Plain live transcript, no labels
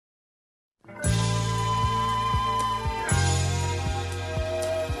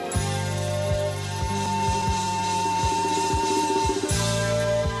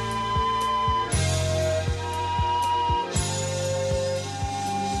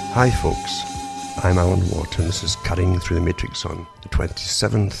Hi folks, I'm Alan Watt and this is Cutting Through the Matrix on the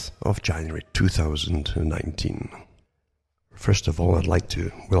 27th of January 2019. First of all, I'd like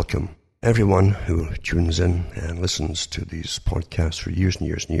to welcome everyone who tunes in and listens to these podcasts for years and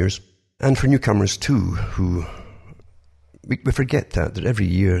years and years. And for newcomers too, who we forget that every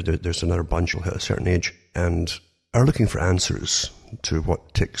year there's another bunch who'll hit a certain age and are looking for answers to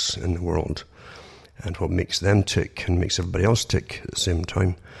what ticks in the world and what makes them tick and makes everybody else tick at the same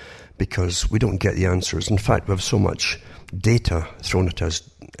time, because we don't get the answers. In fact, we have so much data thrown at us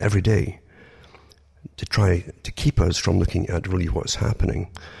every day to try to keep us from looking at really what's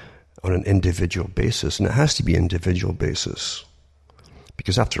happening on an individual basis. And it has to be individual basis,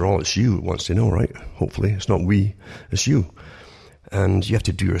 because after all, it's you who wants to know, right? Hopefully, it's not we, it's you. And you have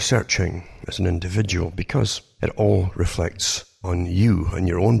to do your searching as an individual, because it all reflects on you and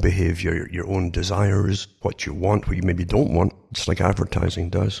your own behavior, your own desires, what you want, what you maybe don't want, just like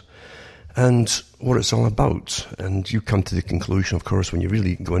advertising does, and what it's all about. And you come to the conclusion, of course, when you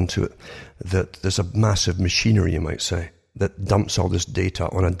really go into it, that there's a massive machinery, you might say, that dumps all this data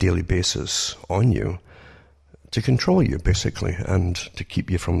on a daily basis on you to control you, basically, and to keep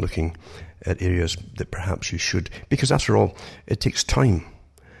you from looking at areas that perhaps you should. Because after all, it takes time.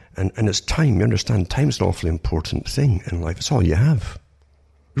 And it's time, you understand, time's an awfully important thing in life. It's all you have.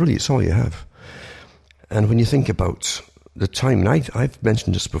 Really, it's all you have. And when you think about the time, and I've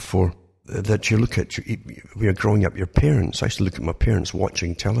mentioned this before, that you look at, when you're growing up, your parents, I used to look at my parents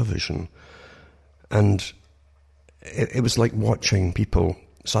watching television, and it was like watching people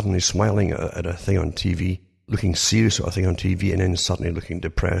suddenly smiling at a thing on TV, looking serious at a thing on TV, and then suddenly looking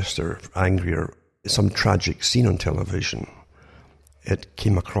depressed or angry, or some tragic scene on television. It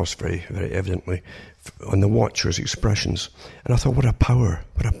came across very, very evidently on the watcher's expressions. And I thought, what a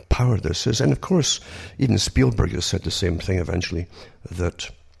power this is. And of course, even Spielberg has said the same thing eventually, that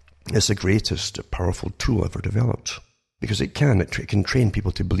it's the greatest powerful tool ever developed. Because it can train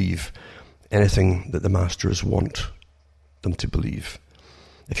people to believe anything that the masters want them to believe.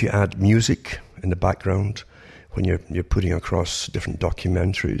 If you add music in the background, when you're putting across different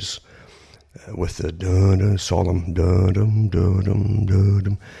documentaries, with the da-da, solemn da-dum, da-dum,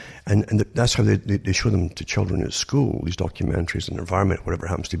 da-dum. And that's how they show them to children at school, these documentaries, and environment, whatever it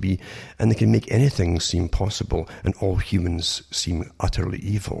happens to be. And they can make anything seem possible, and all humans seem utterly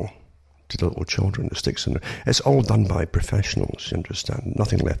evil to the little children. It sticks in there. It's all done by professionals, you understand,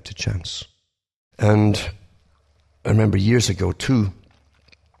 nothing left to chance. And I remember years ago too,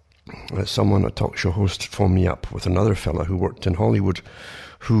 someone, a talk show host, phoned me up with another fella who worked in Hollywood,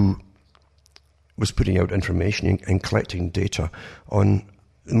 who was putting out information and collecting data on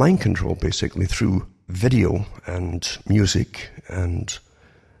mind control, basically, through video and music and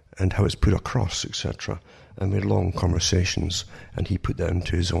how it's put across, etc. And we had long conversations, and he put that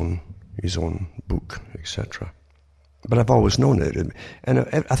into his own book, etc. But I've always known it, and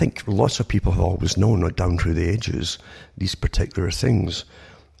I think lots of people have always known it down through the ages, these particular things,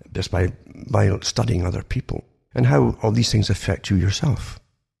 just by studying other people and how all these things affect you yourself.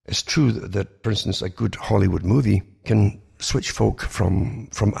 It's true that, for instance, a good Hollywood movie can switch folk from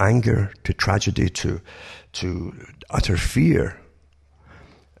anger to tragedy to utter fear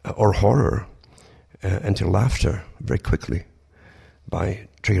or horror into laughter very quickly by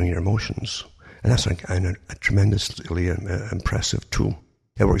triggering your emotions. And that's a tremendously impressive tool.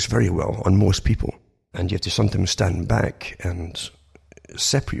 It works very well on most people. And you have to sometimes stand back and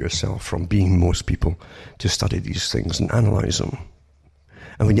separate yourself from being most people to study these things and analyze them.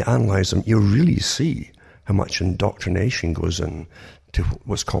 And when you analyze them, you really see how much indoctrination goes in to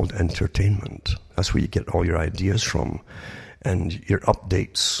what's called entertainment. That's where you get all your ideas from, and your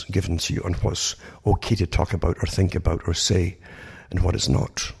updates given to you on what's okay to talk about or think about or say, and what is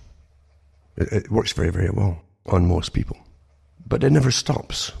not. It works very, very well on most people. But it never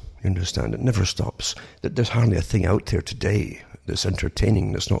stops, you understand? It never stops. There's hardly a thing out there today that's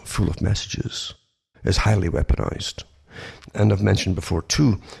entertaining, that's not full of messages. It's highly weaponized. And I've mentioned before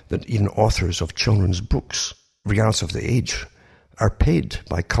too that even authors of children's books, regardless of the age, are paid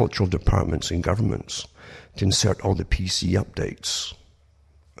by cultural departments and governments to insert all the PC updates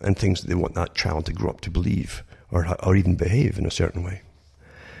and things that they want that child to grow up to believe or even behave in a certain way.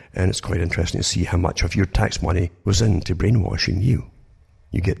 And it's quite interesting to see how much of your tax money goes into brainwashing you.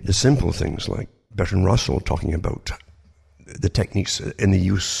 You get the simple things like Bertrand Russell talking about the techniques in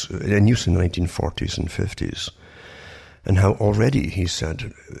use in the 1940s and 50s. And how already, he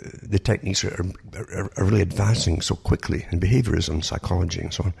said, the techniques are really advancing so quickly in behaviorism, psychology,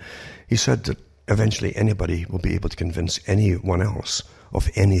 and so on. He said that eventually anybody will be able to convince anyone else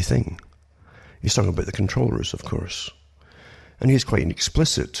of anything. He's talking about the controllers, of course. And he was quite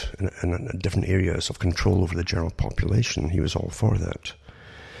explicit in different areas of control over the general population. He was all for that.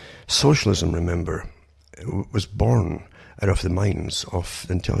 Socialism, remember, was born out of the minds of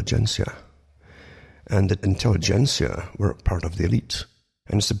the intelligentsia. And the intelligentsia were part of the elite.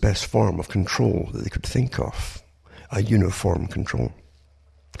 And it's the best form of control that they could think of, a uniform control.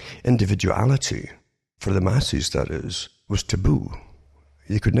 Individuality, for the masses that is, was taboo.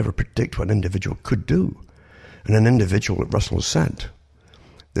 You could never predict what an individual could do. And an individual, that Russell said,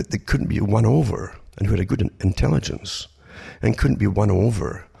 that they couldn't be won over, and who had a good intelligence, and couldn't be won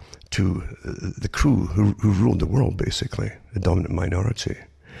over to the crew who ruled the world, basically, the dominant minority,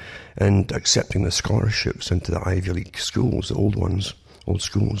 and accepting the scholarships into the Ivy League schools, the old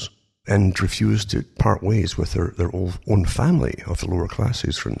schools, and refused to part ways with their own family of the lower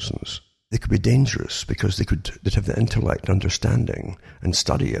classes, for instance. They could be dangerous because they'd have the intellect, understanding, and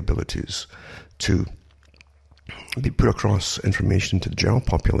study abilities to be put across information to the general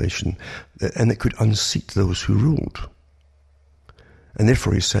population, and it could unseat those who ruled. And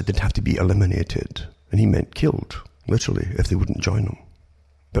therefore, he said, they'd have to be eliminated. And he meant killed, literally, if they wouldn't join him.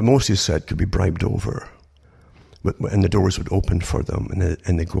 But most, he said, could be bribed over. And the doors would open for them,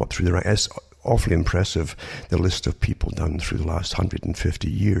 and they'd go up through the ranks. It's awfully impressive, the list of people done through the last 150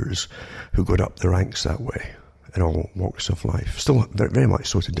 years who got up the ranks that way, in all walks of life. Still very, very much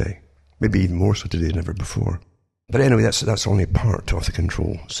so today. Maybe even more so today than ever before. But anyway, that's only part of the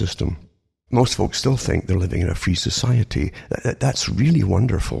control system. Most folks still think they're living in a free society. That's really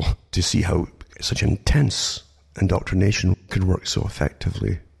wonderful to see how such intense indoctrination could work so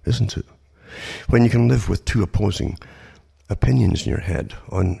effectively, isn't it? When you can live with two opposing opinions in your head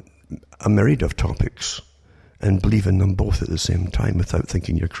on a myriad of topics and believe in them both at the same time without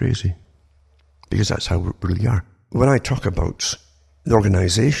thinking you're crazy. Because that's how we really are. When I talk about the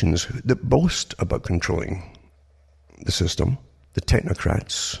organizations that boast about controlling the system, the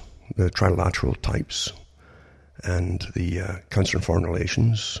technocrats, the trilateral types, and the Council on Foreign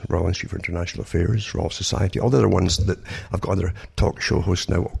Relations, Royal Institute for International Affairs, Royal Society, all the other ones that I've got other talk show hosts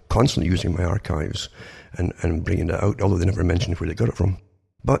now constantly using my archives and bringing it out, although they never mention where they got it from.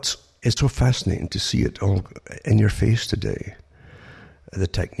 But it's so fascinating to see it all in your face today. The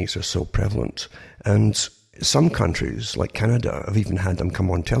techniques are so prevalent. And some countries, like Canada, have even had them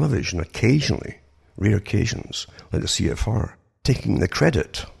come on television occasionally, rare occasions, like the CFR, taking the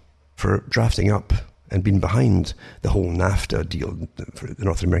credit for drafting up and being behind the whole NAFTA deal, for the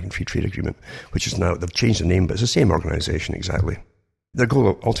North American Free Trade Agreement, which is now, they've changed the name, but it's the same organization exactly. Their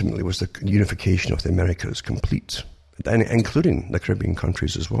goal ultimately was the unification of the Americas complete, and including the Caribbean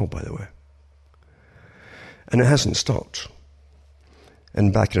countries as well, by the way. And it hasn't stopped.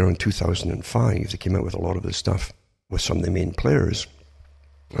 And back in around 2005, they came out with a lot of this stuff with some of the main players.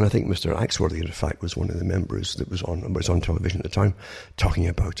 And I think Mr. Axworthy, in fact, was one of the members that was on television at the time, talking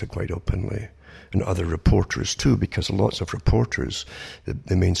about it quite openly. And other reporters too, because lots of reporters,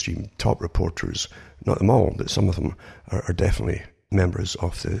 the mainstream top reporters, not them all, but some of them are definitely members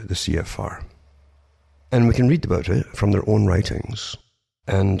of the CFR. And we can read about it from their own writings.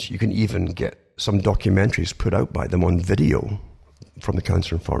 And you can even get some documentaries put out by them on video from the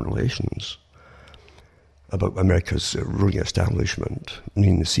Council on Foreign Relations about America's ruling establishment,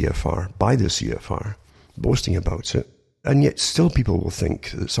 meaning the CFR, by the CFR, boasting about it. And yet still people will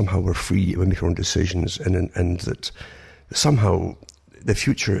think that somehow we're free, we make our own decisions, and that somehow the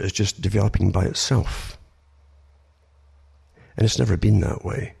future is just developing by itself. And it's never been that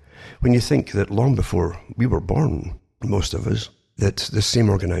way. When you think that long before we were born, most of us, that the same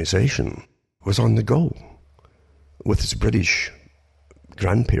organization was on the go with its British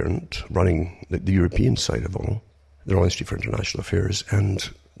grandparent running the European side of all, the Royal Institute for International Affairs, and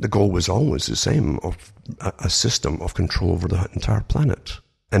the goal was always the same, of a system of control over the entire planet.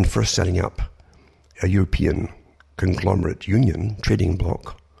 And first setting up a European conglomerate union, trading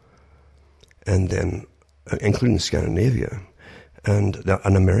bloc, and then including Scandinavia, and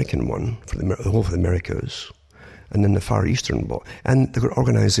an American one for the whole of the Americas, and then the Far Eastern bloc. And there were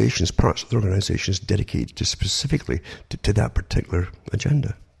organizations, parts of the organizations dedicated to specifically to that particular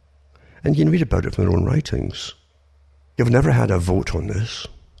agenda. And you can read about it from their own writings. You've never had a vote on this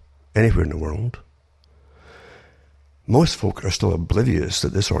anywhere in the world. Most folk are still oblivious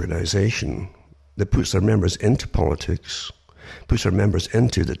that this organization that puts their members into politics, puts their members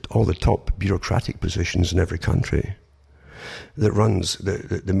into all the top bureaucratic positions in every country, that runs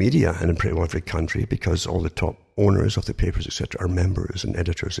the media in pretty well every country, because all the top owners of the papers, etc., are members and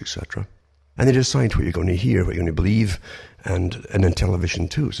editors, etc. And they decide what you're going to hear, what you're going to believe, and in television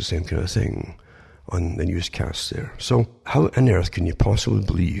too, it's the same kind of thing on the newscasts there. So how on earth can you possibly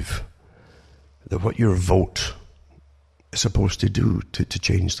believe that what your vote is supposed to do to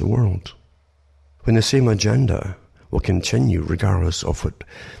change the world. When the same agenda will continue regardless of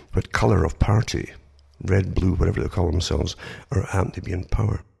what colour of party, red, blue, whatever they call themselves, or happen to be in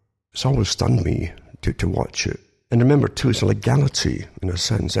power. It's always stunned me to watch it. And remember too, it's a legality in a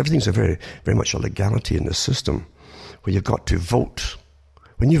sense. Everything's a very, very much a legality in the system where you've got to vote.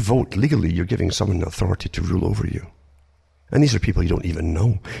 When you vote legally, you're giving someone the authority to rule over you. And these are people you don't even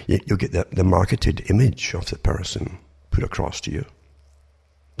know. You'll get the marketed image of the person put across to you.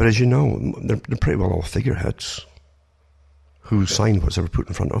 But as you know, they're pretty well all figureheads who sign what's ever put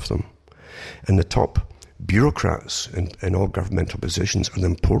in front of them. And the top bureaucrats in all governmental positions are the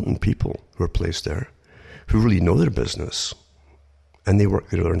important people who are placed there, who really know their business. And they work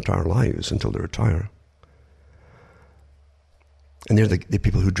their entire lives until they retire. And they're the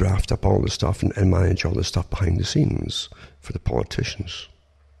people who draft up all the stuff and manage all the stuff behind the scenes for the politicians.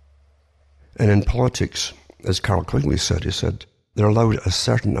 And in politics, as Carroll Quigley said, he said, they're allowed a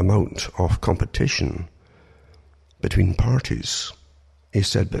certain amount of competition between parties. He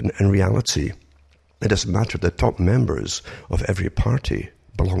said, but in reality, it doesn't matter. The top members of every party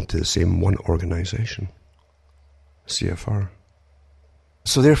belong to the same one organization, CFR.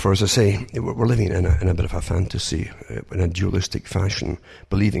 So therefore, as I say, we're living in a bit of a fantasy, in a dualistic fashion,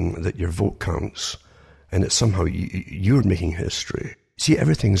 believing that your vote counts and that somehow you're making history. See,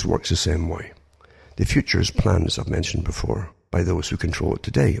 everything works the same way. The future is planned, as I've mentioned before, by those who control it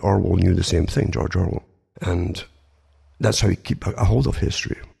today. Orwell knew the same thing, George Orwell. And that's how you keep a hold of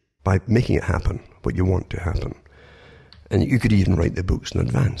history, by making it happen, what you want to happen. And you could even write the books in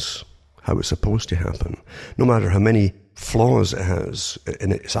advance, how it's supposed to happen. No matter how many flaws it has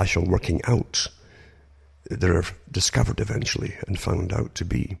in its actual working out, they're discovered eventually and found out to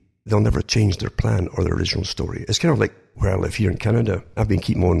be. They'll never change their plan or their original story. It's kind of like where I live here in Canada. I've been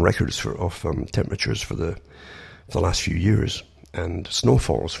keeping my own records of temperatures for the last few years, and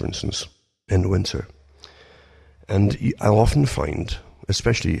snowfalls, for instance, in winter. And I'll often find,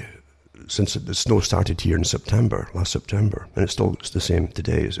 especially since the snow started here in September, last September, and it's the same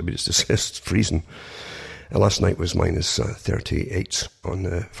today. I mean, it's freezing. Last night was minus 38 on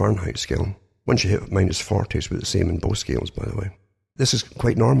the Fahrenheit scale. Once you hit minus 40, it's about the same in both scales, by the way. This is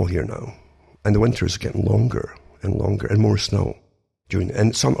quite normal here now. And the winter is getting longer and longer and more snow.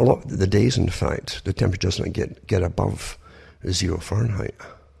 And a lot of the days, in fact, the temperature doesn't get above 0 Fahrenheit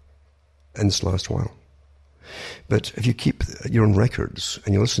in this last while. But if you keep your own records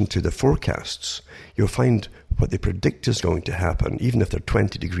and you listen to the forecasts, you'll find what they predict is going to happen, even if they're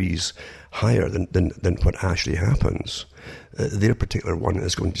 20 degrees higher than what actually happens. Their particular one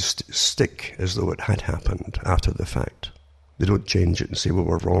is going to stick as though it had happened after the fact. They don't change it and say, well,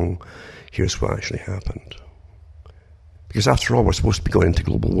 we're wrong, here's what actually happened. Because after all, we're supposed to be going into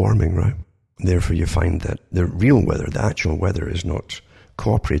global warming, right? Therefore, you find that the real weather, the actual weather, is not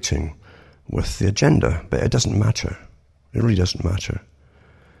cooperating with the agenda. But it doesn't matter. It really doesn't matter.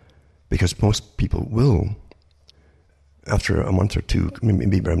 Because most people will, after a month or two,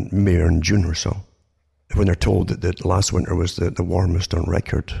 maybe in June or so, when they're told that the last winter was the warmest on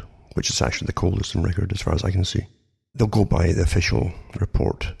record, which is actually the coldest on record as far as I can see, they'll go by the official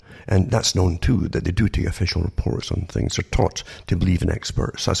report. And that's known too, that they do take official reports on things. They're taught to believe in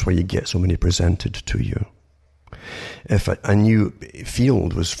experts. That's why you get so many presented to you. If a new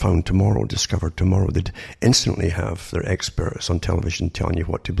field was found tomorrow, discovered tomorrow, they'd instantly have their experts on television telling you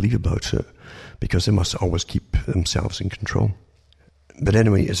what to believe about it, because they must always keep themselves in control. But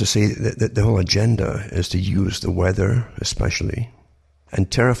anyway, as I say, the whole agenda is to use the weather, especially, and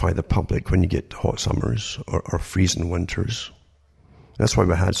terrify the public when you get hot summers or freezing winters. That's why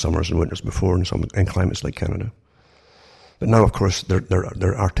we had summers and winters before in climates like Canada. But now, of course, there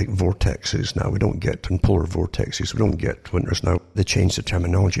are Arctic vortexes now. We don't get, and polar vortexes, we don't get winters now. They changed the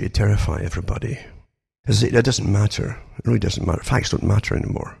terminology to terrify everybody. It doesn't matter. It really doesn't matter. Facts don't matter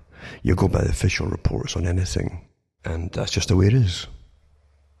anymore. You go by the official reports on anything. And that's just the way it is.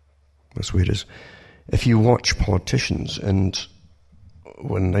 That's the way it is. If you watch politicians, and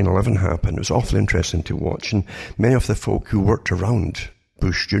when 9/11 happened, it was awfully interesting to watch. And many of the folk who worked around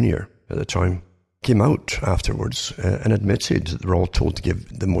Bush Jr. at the time came out afterwards and admitted that they were all told to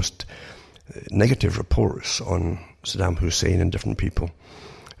give the most negative reports on Saddam Hussein and different people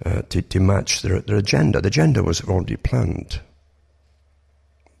to match their agenda. The agenda was already planned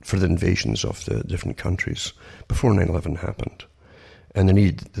for the invasions of the different countries before 9/11 happened. And they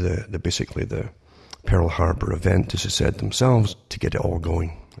needed basically the Pearl Harbor event, as they said themselves, to get it all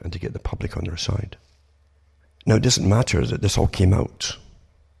going and to get the public on their side. Now, it doesn't matter that this all came out.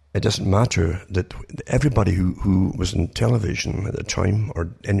 It doesn't matter that everybody who was on television at the time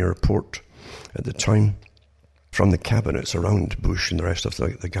or any report at the time from the cabinets around Bush and the rest of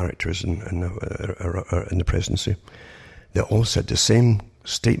the characters in the presidency. They all said the same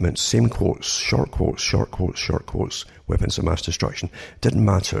statements, same quotes, short quotes, short quotes, short quotes, weapons of mass destruction. It didn't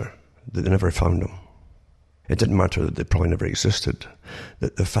matter that they never found them. It didn't matter that they probably never existed.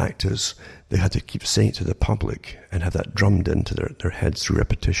 That the fact is, they had to keep saying it to the public and have that drummed into their heads through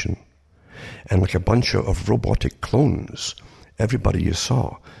repetition. And like a bunch of robotic clones, everybody you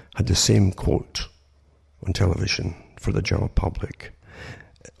saw had the same quote on television for the general public.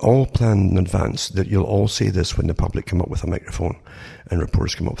 All planned in advance, that you'll all say this when the public come up with a microphone and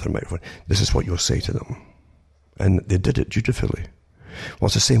reporters come up with a microphone. This is what you'll say to them. And they did it dutifully. Well,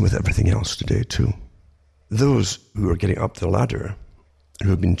 it's the same with everything else today too. Those who are getting up the ladder, who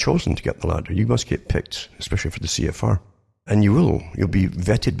have been chosen to get the ladder, you must get picked, especially for the CFR. And you'll be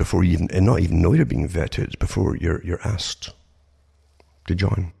vetted before you even, and not even know you're being vetted before you're asked to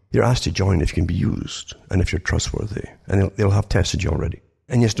join. You're asked to join if you can be used and if you're trustworthy. And they'll have tested you already.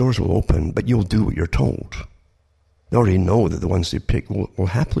 And yes, doors will open, but you'll do what you're told. They already know that the ones they pick will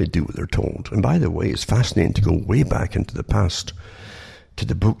happily do what they're told. And by the way, it's fascinating to go way back into the past to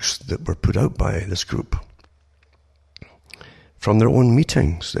the books that were put out by this group. From their own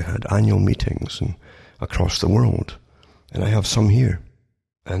meetings, they had annual meetings and across the world. And I have some here.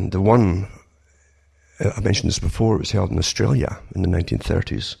 And the one, I mentioned this before, it was held in Australia in the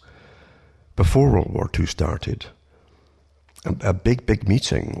 1930s, before World War II started. A big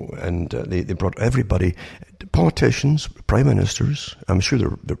meeting, and they brought everybody, politicians, prime ministers, I'm sure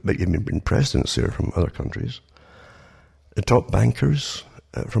there might even been presidents there from other countries, the top bankers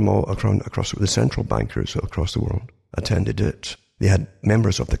from all across the central bankers across the world attended it. They had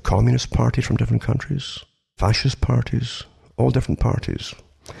members of the Communist Party from different countries, fascist parties, all different parties.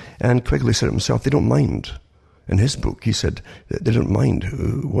 And Quigley said himself, they don't mind. In his book, he said, they don't mind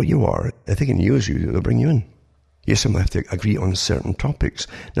what you are. If they can use you, they'll bring you in. Yes, and we have to agree on certain topics.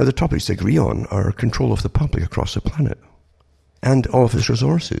 Now, the topics they agree on are control of the public across the planet and all of its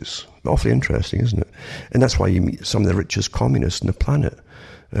resources. Awfully interesting, isn't it? And that's why you meet some of the richest communists on the planet.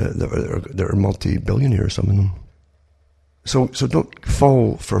 That are multi-billionaires, some of them. So don't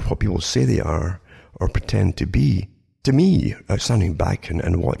fall for what people say they are or pretend to be. To me, standing back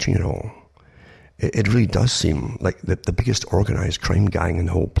and watching it all, it really does seem like the biggest organized crime gang in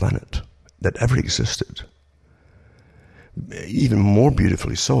the whole planet that ever existed. Even more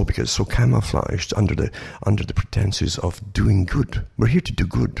beautifully so, because it's so camouflaged under the pretenses of doing good. We're here to do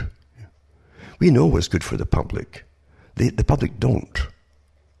good. We know what's good for the public. The public don't.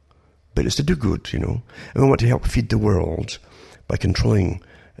 But it's to do good, And we want to help feed the world by controlling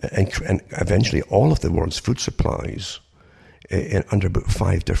and eventually all of the world's food supplies under about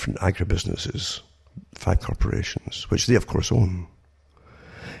 5 different agribusinesses, 5 corporations, which they of course own.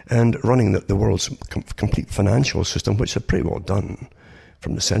 And running the world's complete financial system, which they're pretty well done,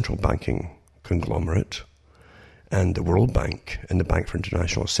 from the central banking conglomerate and the World Bank and the Bank for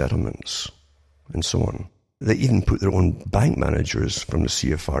International Settlements and so on. They even put their own bank managers from the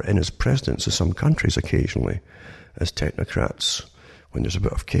CFR in as presidents of some countries occasionally as technocrats when there's a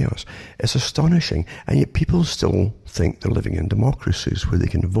bit of chaos. It's astonishing, and yet people still think they're living in democracies where they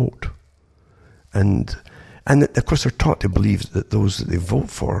can vote. And of course they're taught to believe that those that they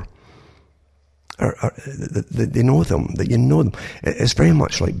vote for they know them, that you know them. It's very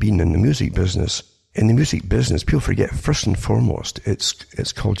much like being in the music business. In the music business, people forget, first and foremost,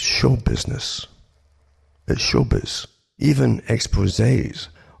 it's called show business. It's showbiz. Even exposés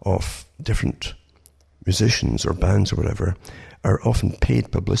of different musicians or bands or whatever are often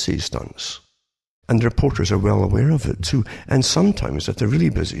paid publicity stunts. And the reporters are well aware of it too. And sometimes, if they're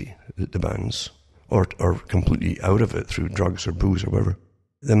really busy, the bands, or completely out of it through drugs or booze or whatever,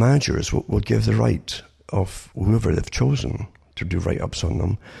 the managers will give the right of whoever they've chosen to do write-ups on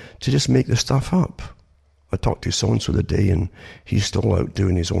them to just make the stuff up. I talked to so-and-so the day and he's still out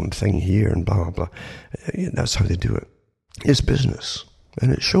doing his own thing here and blah, blah, blah. That's how they do it. It's business,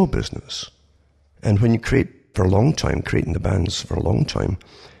 and it's show business. And when you create for a long time, creating the bands for a long time,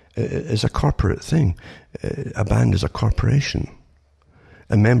 is a corporate thing. A band is a corporation.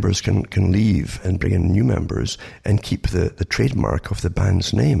 And members can leave and bring in new members and keep the trademark of the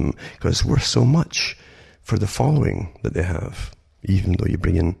band's name because it's worth so much for the following that they have, even though you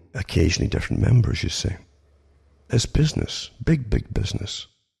bring in occasionally different members, you see. It's business, big business.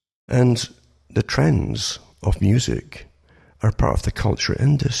 And the trends of music are part of the culture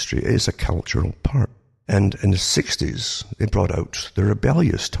industry. It is a cultural part. And in the 60s, they brought out the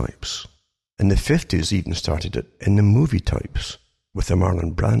rebellious types. In the 50s, even started it in the movie types, with the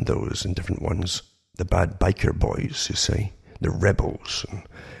Marlon Brandos and different ones, the bad biker boys, you see, the rebels.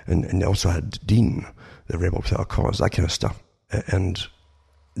 And they also had Dean, the Rebel Without a Cause, that kind of stuff. And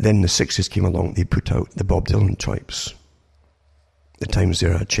then the 60s came along, they put out the Bob Dylan types. The times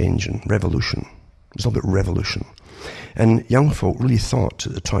there had change and revolution. It was all about revolution. And young folk really thought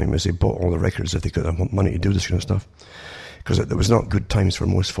at the time, as they bought all the records, if they could have money to do this kind of stuff, because there was not good times for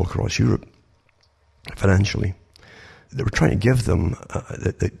most folk across Europe, financially. They were trying to give them,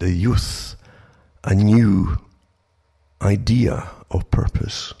 the youth, a new idea of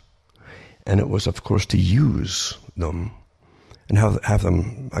purpose. And it was, of course, to use them and have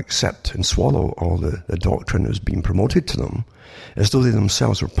them accept and swallow all the doctrine that was being promoted to them, as though they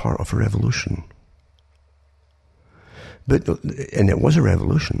themselves were part of a revolution. And it was a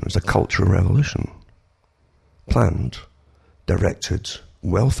revolution. It was a cultural revolution. Planned, directed,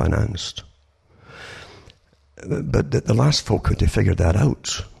 well-financed. But the last folk who had figured that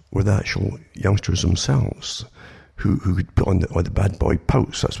out were the actual youngsters themselves, who could put on the bad boy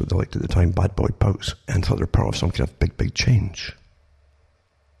pouts, that's what they liked at the time, bad boy pouts, and thought they were part of some kind of big change.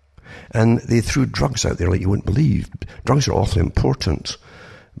 And they threw drugs out there like you wouldn't believe. Drugs are awfully important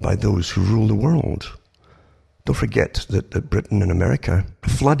by those who rule the world. Don't forget that Britain and America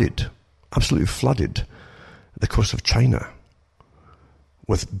absolutely flooded the coast of China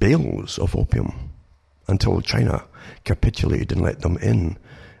with bales of opium until China capitulated and let them in.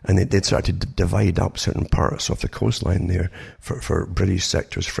 And they'd started to divide up certain parts of the coastline there for British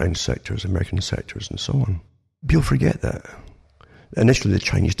sectors, French sectors, American sectors, and so on. People forget that. Initially, the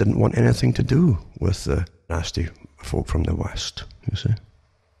Chinese didn't want anything to do with the nasty folk from the West, you see.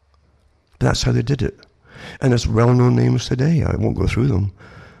 But that's how they did it. And there's well-known names today, I won't go through them,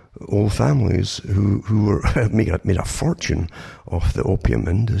 old families who were made a fortune off the opium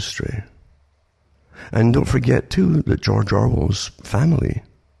industry. And don't forget, too, that George Orwell's family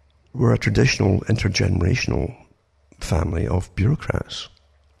were a traditional, intergenerational family of bureaucrats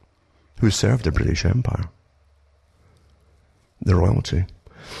who served the British Empire, the royalty.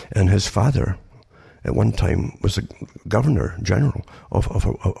 And his father, at one time, was a governor general of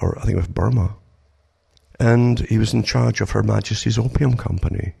Burma. And he was in charge of Her Majesty's Opium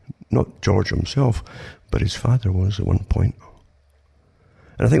Company. Not George himself, but his father was at one point.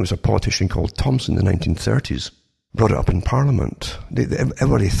 And I think it was a politician called Thompson in the 1930s, brought it up in Parliament.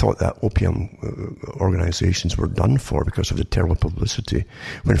 Everybody thought that opium organisations were done for because of the terrible publicity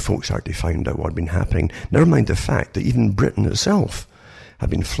when folks actually found out what had been happening. Never mind the fact that even Britain itself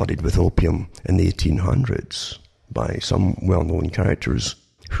had been flooded with opium in the 1800s by some well-known characters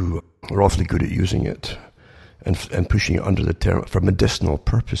who were awfully good at using it and pushing it under the term for medicinal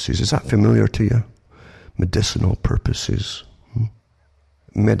purposes. Is that familiar to you? Medicinal purposes.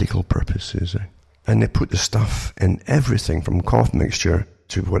 Medical purposes. And they put the stuff in everything from cough mixture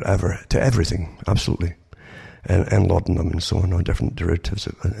to whatever, to everything, absolutely. And laudanum and so on, or different derivatives,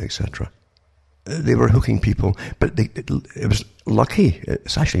 etc. They were hooking people, but it was lucky,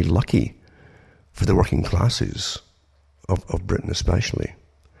 it's actually lucky for the working classes of Britain especially,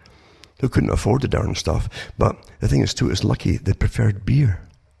 who couldn't afford the darn stuff. But the thing is, too, it's lucky they preferred beer.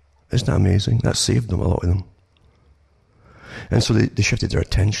 Isn't that amazing? That saved them, a lot of them. And so they shifted their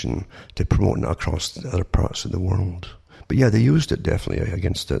attention to promoting it across other parts of the world. But yeah, they used it definitely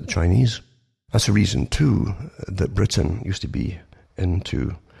against the Chinese. That's the reason, too, that Britain used to be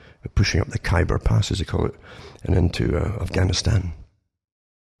into pushing up the Khyber Pass, as they call it, and into Afghanistan,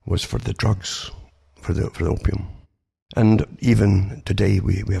 was for the drugs, for the opium. And even today,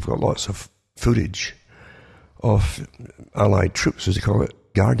 we have got lots of footage of Allied troops, as they call it,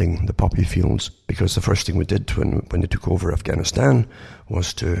 guarding the poppy fields, because the first thing we did when they took over Afghanistan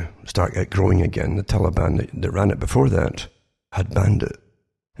was to start it growing again. The Taliban that ran it before that had banned it.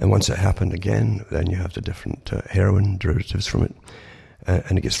 And once it happened again, then you have the different heroin derivatives from it,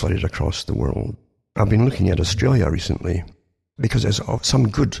 and it gets flooded across the world. I've been looking at Australia recently, because there's some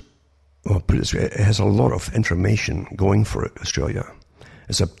good, well, put it this way, it has a lot of information going for it, Australia.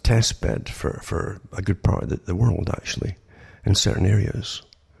 It's a test bed for a good part of the world, actually, in certain areas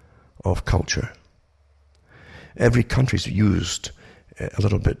of culture. Every country's used a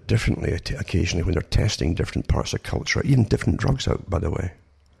little bit differently occasionally when they're testing different parts of culture, even different drugs out, by the way,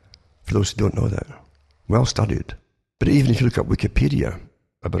 for those who don't know that. Well studied. But even if you look up Wikipedia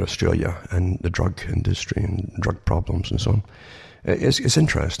about Australia and the drug industry and drug problems and so on, it's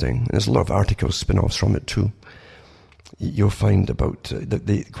interesting. There's a lot of articles, spin-offs from it too. You'll find about that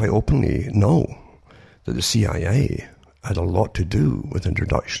they quite openly know that the CIA had a lot to do with the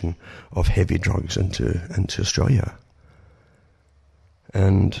introduction of heavy drugs into Australia.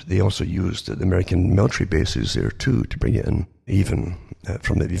 And they also used the American military bases there too to bring it in, even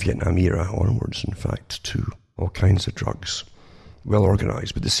from the Vietnam era onwards, in fact, to all kinds of drugs. Well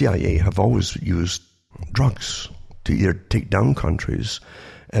organized. But the CIA have always used drugs to either take down countries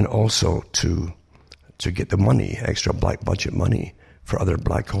and also to get the money, extra black budget money for other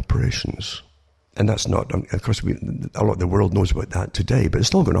black operations. And that's not, of course, a lot of the world knows about that today, but it's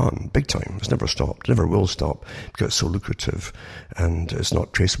still going on, big time. It's never stopped, never will stop, because it's so lucrative, and it's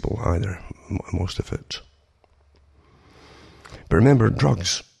not traceable either, most of it. But remember,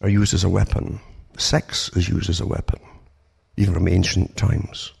 drugs are used as a weapon. Sex is used as a weapon, even from ancient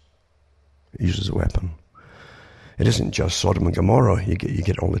times. Used as a weapon. It isn't just Sodom and Gomorrah. You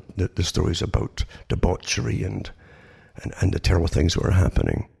get all the stories about debauchery and the terrible things that were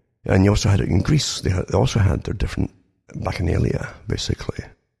happening. And you also had it in Greece. They also had their different bacchanalia, basically.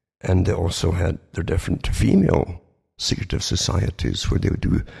 And they also had their different female secretive societies where they would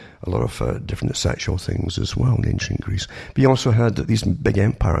do a lot of different sexual things as well in ancient Greece. But you also had these big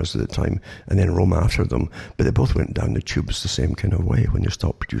empires at the time, and then Rome after them. But they both went down the tubes the same kind of way when you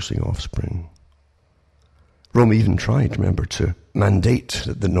stopped producing offspring. Rome even tried, remember, to mandate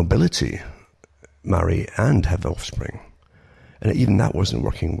that the nobility marry and have offspring. And even that wasn't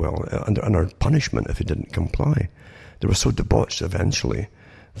working well, under punishment if he didn't comply. They were so debauched eventually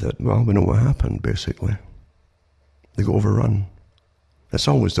that, well, we know what happened, basically. They got overrun. That's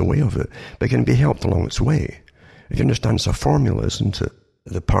always the way of it. But it can be helped along its way. You can understand it's a formula, isn't it?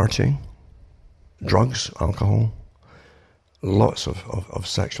 The partying, drugs, alcohol, lots of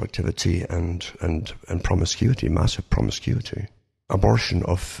sexual activity and promiscuity, massive promiscuity, abortion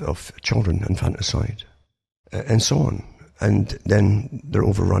of children, infanticide, and so on. And then they're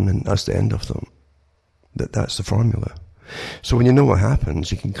overrun, and that's the end of them. That's the formula. So when you know what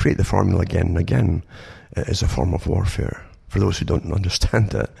happens, you can create the formula again and again as a form of warfare, for those who don't understand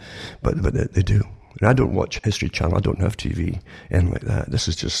that. But they do. And I don't watch History Channel, I don't have TV, anything like that. This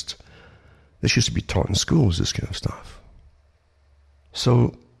used to be taught in schools, this kind of stuff.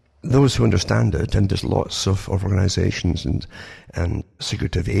 So those who understand it, and there's lots of organizations and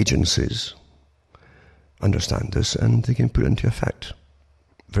secretive agencies understand this, and they can put it into effect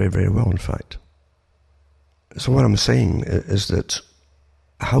very, very well, in fact. So what I'm saying is that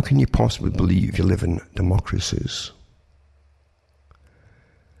how can you possibly believe you live in democracies?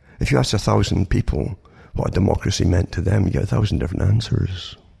 If you ask 1,000 people what a democracy meant to them, you get 1,000 different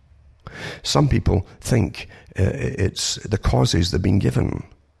answers. Some people think it's the causes they've been given,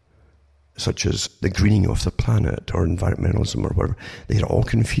 such as the greening of the planet or environmentalism or whatever. They get all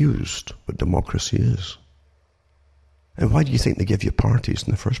confused what democracy is. And why do you think they give you parties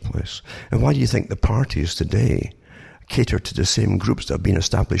in the first place? And why do you think the parties today cater to the same groups that have been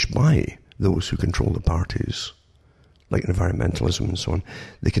established by those who control the parties, like environmentalism and so on?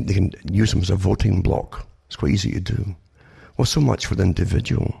 They can use them as a voting bloc. It's quite easy to do. Well, so much for the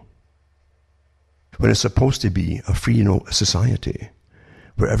individual. When it's supposed to be a free society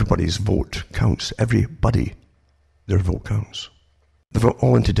where everybody's vote counts, everybody, their vote counts. They've got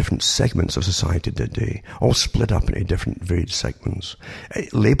all into different segments of society today, all split up into different varied segments.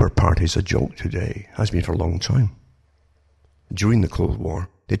 Labour Party is a joke today, has been for a long time. During the Cold War,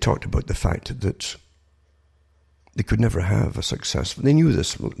 they talked about the fact that they could never have a successful... They knew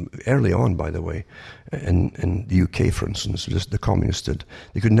this early on, by the way. In the UK, for instance, the communists did.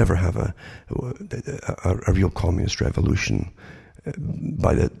 They could never have a real communist revolution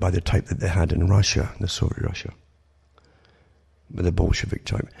by the type that they had in Russia, the Soviet Russia. With the Bolshevik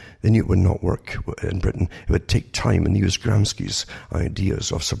type. They knew it would not work in Britain. It would take time, and they used Gramsci's ideas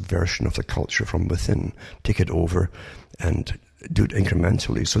of subversion of the culture from within, take it over and do it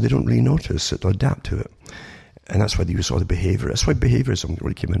incrementally so they don't really notice it or adapt to it. And that's why they use all the behavior. That's why behaviorism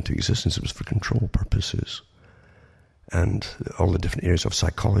really came into existence. It was for control purposes. And all the different areas of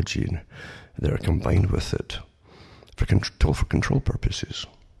psychology that are combined with it for control purposes.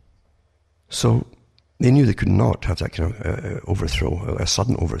 So they knew they could not have that kind of overthrow, a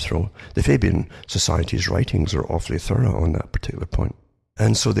sudden overthrow. The Fabian Society's writings are awfully thorough on that particular point.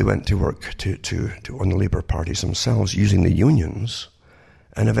 And so they went to work on the Labour parties themselves, using the unions.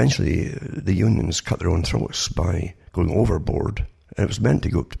 And eventually the unions cut their own throats by going overboard. And it was meant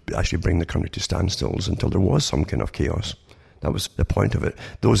to actually bring the country to standstills until there was some kind of chaos. That was the point of it.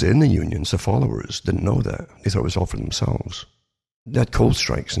 Those in the unions, the followers, didn't know that. They thought it was all for themselves. They had coal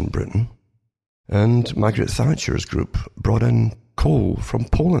strikes in Britain. And Margaret Thatcher's group brought in coal from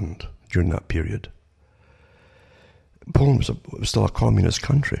Poland during that period. Poland was still a communist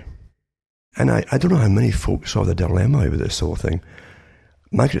country. And I don't know how many folks saw the dilemma with this whole thing.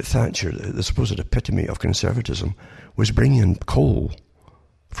 Margaret Thatcher, the supposed epitome of conservatism, was bringing in coal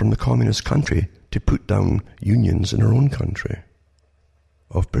from the communist country to put down unions in her own country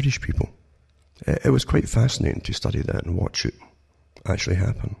of British people. It was quite fascinating to study that and watch it actually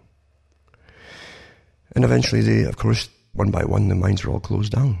happen. And eventually they, of course, one by one, the mines were all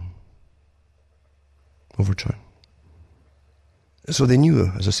closed down over time. So they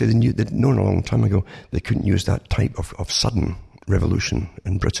knew, as I say, they'd known a long time ago they couldn't use that type of sudden revolution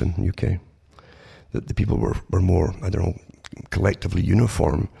in Britain, UK. That the people were more, I don't know, collectively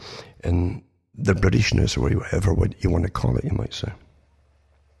uniform in the Britishness, or whatever what you want to call it, you might say.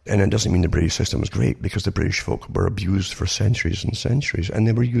 And it doesn't mean the British system was great, because the British folk were abused for centuries and centuries, and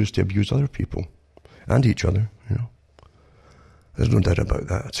they were used to abuse other people and each other, you know. There's no doubt about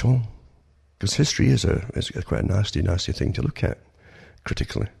that at all. Because history is quite a nasty, nasty thing to look at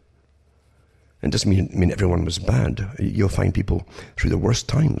critically. It doesn't mean everyone was bad. You'll find people through the worst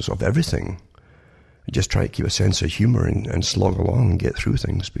times of everything just try to keep a sense of humour and slog along and get through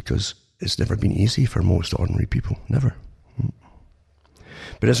things, because it's never been easy for most ordinary people. Never.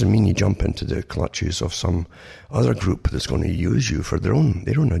 But it doesn't mean you jump into the clutches of some other group that's going to use you for their own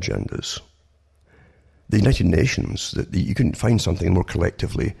agendas. The United Nations, that you couldn't find something more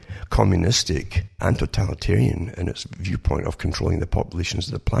collectively communistic and totalitarian in its viewpoint of controlling the populations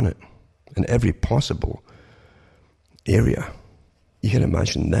of the planet in every possible area. You can't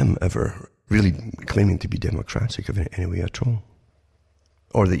imagine them ever really claiming to be democratic in any way at all.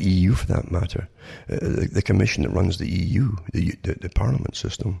 Or the EU, for that matter. The commission that runs the EU, the parliament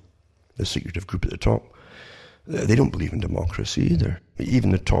system, the secretive group at the top, they don't believe in democracy either.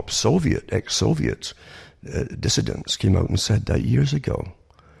 Even the top ex-Soviet dissidents came out and said that years ago.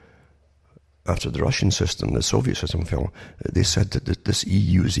 After the Russian system, the Soviet system fell, they said that this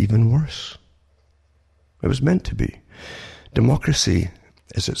EU is even worse. It was meant to be. Democracy,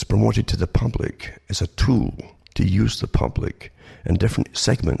 as it's promoted to the public, is a tool to use the public and different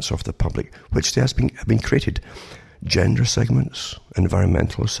segments of the public, which has been created. Gender segments,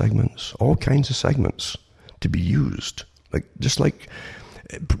 environmental segments, all kinds of segments to be used, just like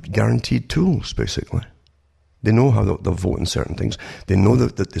guaranteed tools, basically. They know how they'll vote in certain things. They know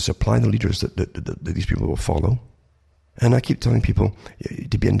that they supply the leaders that these people will follow. And I keep telling people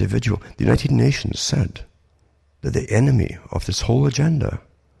to be individual. The United Nations said that the enemy of this whole agenda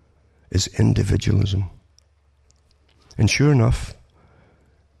is individualism. And sure enough,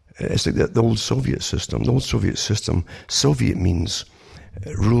 it's like the old Soviet system. The old Soviet system, Soviet means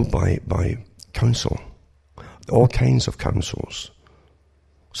ruled by council. All kinds of councils.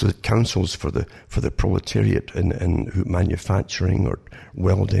 So the councils for the proletariat in manufacturing or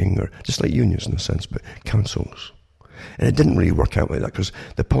welding, or just like unions in a sense, but councils. And it didn't really work out like that, because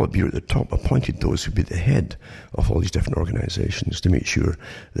the Politburo at the top appointed those who'd be the head of all these different organizations to make sure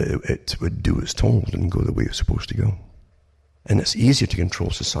that it would do as told and go the way it's supposed to go. And it's easier to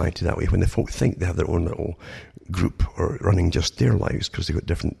control society that way when the folk think they have their own little group or running just their lives, because they've got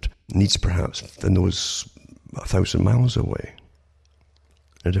different needs perhaps than those 1,000 miles away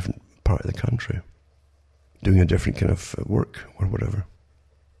in a different part of the country, doing a different kind of work or whatever.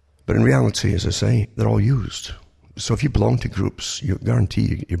 But in reality, as I say, they're all used. So if you belong to groups, you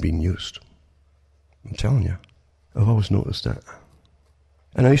guarantee you're being used. I'm telling you. I've always noticed that.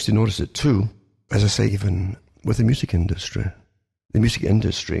 And I used to notice it too, as I say, even with the music industry. The music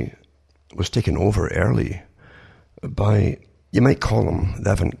industry was taken over early by, you might call them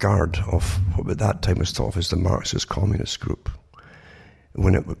the avant-garde of what at that time was thought of as the Marxist communist group.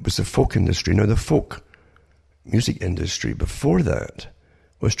 When it was the folk industry. Now the folk music industry before that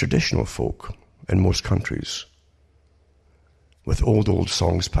was traditional folk in most countries, with old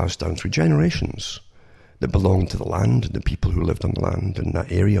songs passed down through generations that belonged to the land and the people who lived on the land and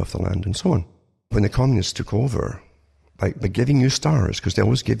that area of the land and so on. When the communists took over, by giving you stars, because they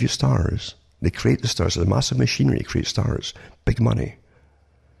always give you stars, they create the stars, the massive machinery to create stars, big money.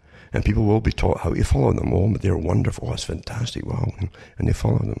 And people will be taught how to follow them. Oh, they're wonderful, oh, it's fantastic, wow, and they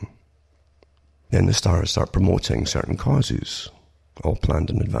follow them. Then the stars start promoting certain causes, all planned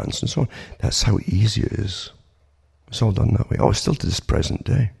in advance and so on. That's how easy it is. It's all done that way. Oh, still to this present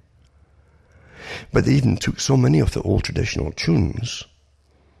day. But they even took so many of the old traditional tunes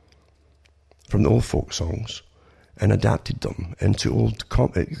from the old folk songs and adapted them into old,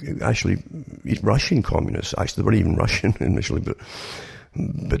 actually Russian communists. Actually, they weren't even Russian initially,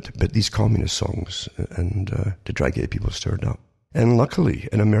 but these communist songs, and to try to get people stirred up. And luckily,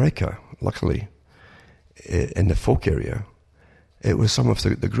 in America, in the folk area, it was some of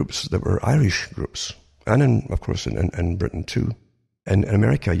the groups that were Irish groups, and of course in Britain too. And in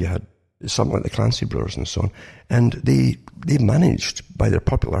America, you had something like the Clancy Brothers and so on, and they managed, by their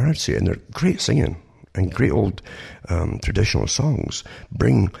popularity and their great singing and great old traditional songs,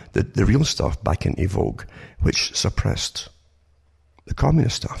 bring the real stuff back into vogue, which suppressed the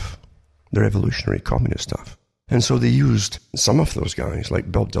communist stuff, the revolutionary communist stuff. And so they used some of those guys,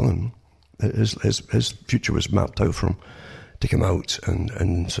 like Bob Dylan, his future was mapped out for him to come out and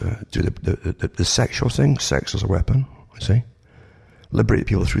do the sexual thing, sex as a weapon, you see? Liberate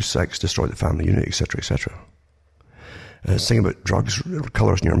people through sex, destroy the family unit, etc., etc. Sing about drugs,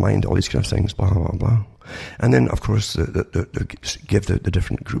 colours in your mind, all these kind of things, blah, blah, blah. And then, of course, give the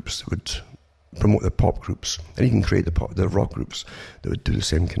different groups that would promote the pop groups, and even create the rock groups that would do the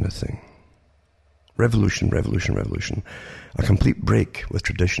same kind of thing. Revolution, revolution, revolution. A complete break with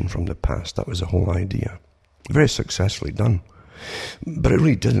tradition from the past. That was the whole idea. Very successfully done. But it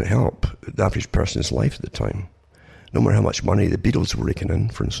really didn't help the average person's life at the time. No matter how much money the Beatles were raking in,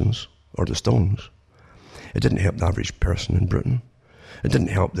 for instance, or the Stones. It didn't help the average person in Britain. It didn't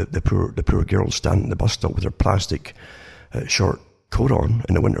help the poor girl standing at the bus stop with her plastic short coat on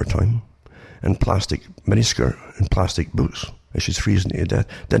in the winter time, and plastic miniskirt and plastic boots as she's freezing to death.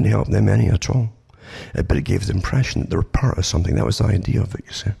 Didn't help them any at all. But it gave the impression that they were part of something. That was the idea of it,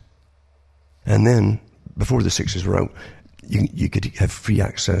 you see. And then, before the 60s were out, you could have free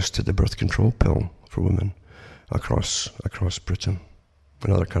access to the birth control pill for women across Britain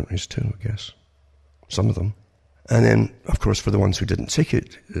and other countries too, I guess. Some of them. And then, of course, for the ones who didn't take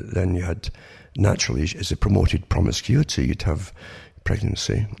it, then you had, naturally, as it promoted promiscuity, you'd have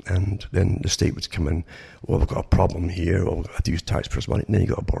pregnancy, and then the state would come in, well, we've got a problem here, well, we've got to use taxpayers' money, and then you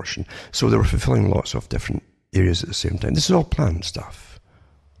got abortion. So they were fulfilling lots of different areas at the same time. This is all planned stuff.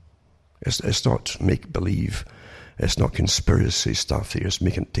 It's not make-believe. It's not conspiracy stuff that you're just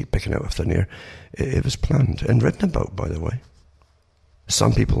picking out of thin air. It was planned and written about, by the way.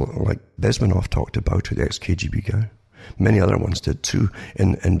 Some people, like Bezmenov, talked about it, the ex-KGB guy. Many other ones did too,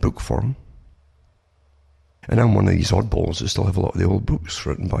 in book form. And I'm one of these oddballs that still have a lot of the old books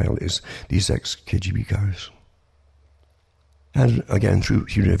written by these ex-KGB guys. And again, through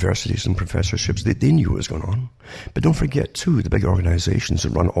universities and professorships, they knew what was going on. But don't forget, too, the big organizations that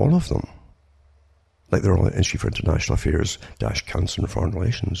run all of them, like the Royal Institute for International Affairs, Council on Foreign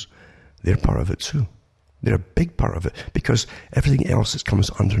Relations, they're part of it, too. They're a big part of it, because everything else that comes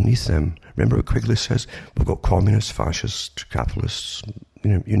underneath them. Remember what Quigley says? We've got communists, fascists, capitalists,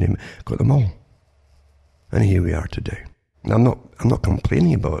 you name it, got them all. And here we are today. Now, I'm not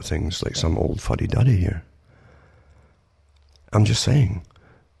complaining about things like some old fuddy-duddy here. I'm just saying,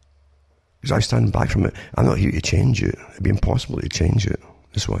 because I stand back from it, I'm not here to change it. It'd be impossible to change it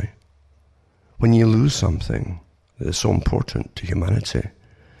this way. When you lose something that is so important to humanity,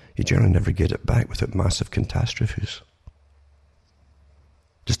 you generally never get it back without massive catastrophes.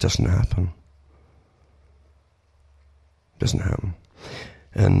 Just doesn't happen. Doesn't happen.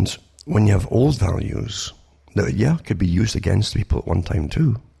 And when you have old values that, could be used against people at one time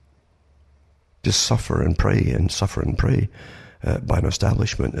too, just suffer and pray by an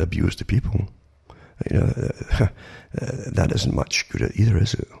establishment that abused the people. That isn't much good either,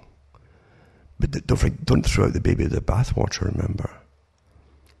 is it? But don't throw out the baby with the bathwater, remember.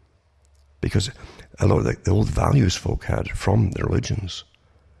 Because a lot of the old values folk had from the religions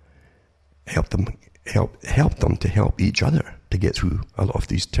helped them to help each other to get through a lot of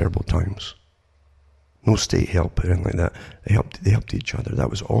these terrible times. No state help or anything like that. They helped each other. That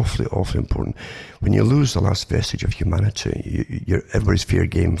was awfully, awfully important. When you lose the last vestige of humanity, everybody's fair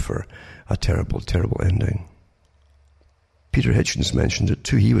game for a terrible, terrible ending. Peter Hitchens mentioned it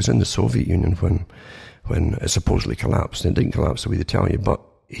too. He was in the Soviet Union when it supposedly collapsed. And it didn't collapse the way they tell you, but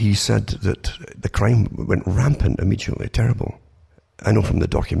he said that the crime went rampant immediately, terrible. I know from the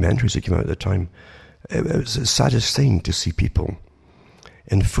documentaries that came out at the time, it was the saddest thing to see people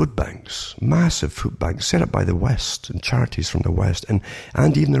in food banks, massive food banks set up by the West and charities from the West, and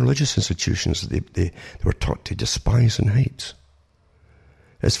even the religious institutions that they were taught to despise and hate.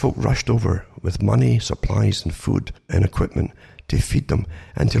 As folk rushed over with money, supplies and food and equipment to feed them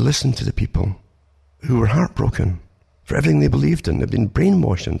and to listen to the people who were heartbroken for everything they believed in. They've been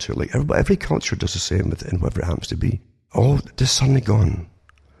brainwashed into it. Like every culture does the same within whoever it happens to be. All just suddenly gone.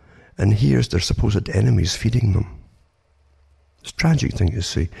 And here's their supposed enemies feeding them. It's a tragic thing to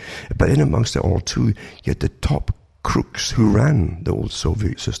see. But in amongst it all too, you had the top crooks who ran the old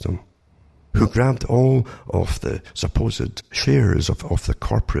Soviet system, who grabbed all of the supposed shares of the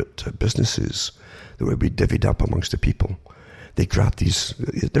corporate businesses that would be divvied up amongst the people. They grabbed these,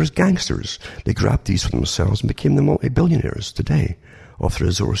 there's gangsters, they grabbed these for themselves and became the multi-billionaires today of the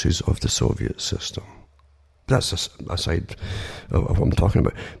resources of the Soviet system. That's aside of what I'm talking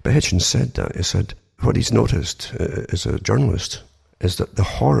about. But Hitchens said that. He said what he's noticed as a journalist is that the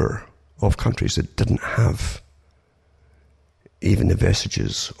horror of countries that didn't have even the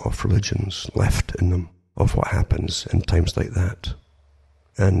vestiges of religions left in them, of what happens in times like that.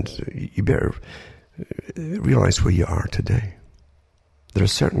 And you better realize where you are today. There are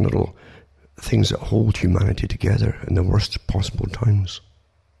certain little things that hold humanity together in the worst possible times.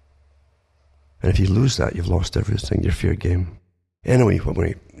 And if you lose that, you've lost everything. You're fair game. Anyway, what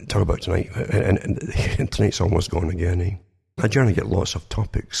we're going to talk about tonight, and tonight's almost gone again, eh? I generally get lots of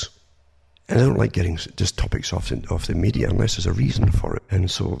topics. And I don't like getting just topics off the media unless there's a reason for it. And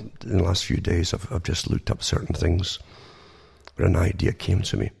so in the last few days, I've just looked up certain things where an idea came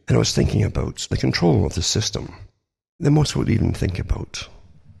to me. And I was thinking about the control of the system that most would even think about.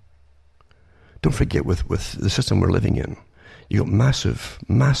 Don't forget, with the system we're living in, you got massive,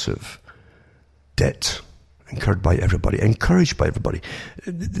 massive debt incurred by everybody, encouraged by everybody.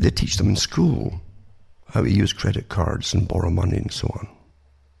 They teach them in school how to use credit cards and borrow money and so on.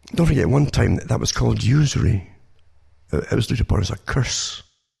 Don't forget, one time that was called usury. It was looked upon as a curse,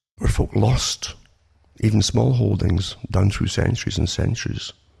 where folk lost even small holdings down through centuries and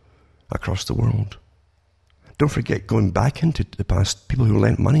centuries across the world. Don't forget, going back into the past, people who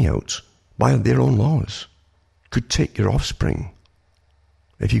lent money out by their own laws could take your offspring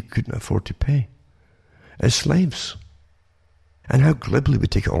if you couldn't afford to pay as slaves. And how glibly we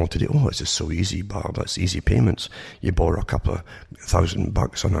take it all today. Oh, it's just so easy, Bob. That's easy payments. You borrow a couple of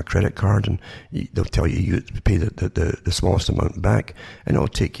 $1,000 on a credit card and they'll tell you to pay the smallest amount back, and it'll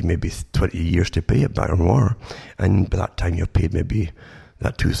take you maybe 20 years to pay it back or more. And by that time you've paid maybe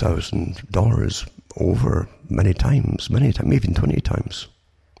that $2,000 over many times, maybe even 20 times.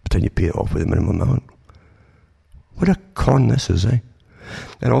 By the time you pay it off with the minimum amount. What a con this is, eh?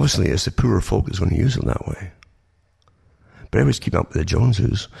 And obviously it's the poorer folk that's going to use it that way. But everybody's keeping up with the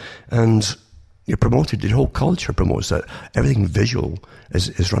Joneses, and you're promoted, the whole culture promotes that everything visual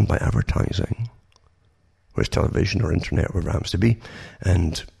is run by advertising, whether it's television or internet or whatever it happens to be.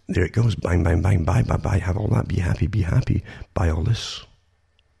 And there it goes, bang, bang, bang, buy, have all that, be happy, buy all this.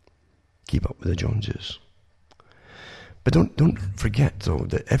 Keep up with the Joneses. But don't forget, though,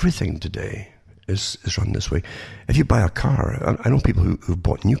 that everything today is run this way. If you buy a car, I know people who've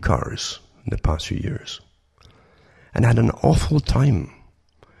bought new cars in the past few years and had an awful time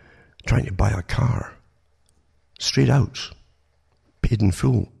trying to buy a car straight out, paid in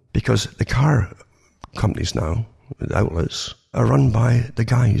full, because the car companies now, the outlets, are run by the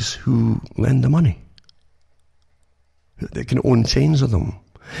guys who lend the money. They can own chains of them,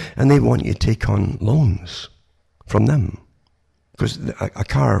 and they want you to take on loans from them. Because a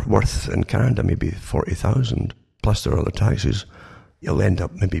car worth in Canada maybe 40,000 plus there are other taxes, you'll end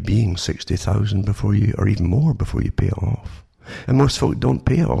up maybe being 60,000 before you, or even more before you pay it off. And most folk don't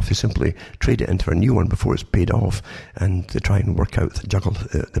pay it off; they simply trade it into a new one before it's paid off, and they try and juggle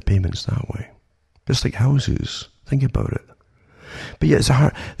the payments that way. Just like houses, think about it. But yeah, it's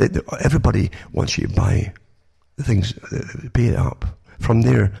hard. Everybody wants you to buy things, pay it up from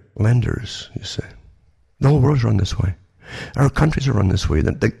their lenders. You see, the whole world's run this way. Our countries are run this way.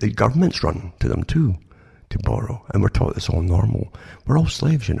 The governments run to them too, to borrow. And we're taught it's all normal. We're all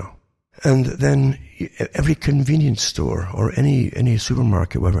slaves, you know. And then every convenience store or any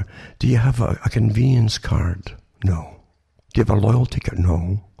supermarket, whatever, do you have a convenience card? No. Do you have a loyalty card?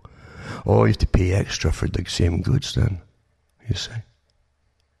 No. Oh, you have to pay extra for the same goods then, you see.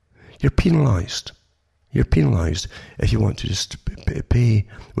 You're penalised. You're penalised if you want to just pay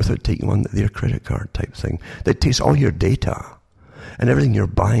without taking on their credit card type thing. That takes all your data and everything you're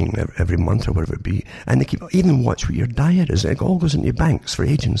buying every month or whatever it be, and they even watch what your diet is. It all goes into your banks for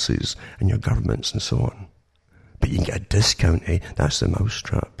agencies and your governments and so on. But you can get a discount, eh? That's the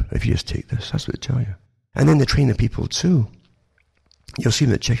mousetrap. If you just take this, that's what they tell you. And then they train the people too. You'll see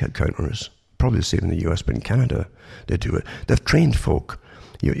them at checkout counters, probably the same in the US, but in Canada they do it. They've trained folk.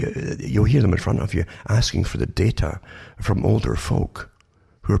 You'll hear them in front of you asking for the data from older folk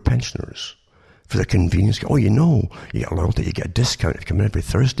who are pensioners for the convenience. Oh, you get a loyalty, you get a discount. If you come in every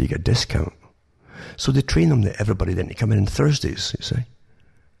Thursday, you get a discount. So they train them, everybody then, to come in on Thursdays, you see.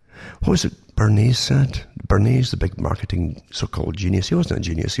 What was it Bernays said? Bernays, the big marketing so-called genius. He wasn't a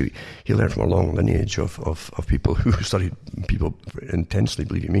genius. He learned from a long lineage of people who studied people intensely,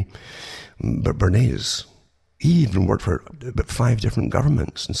 believe you me. But Bernays, he even worked for about 5 different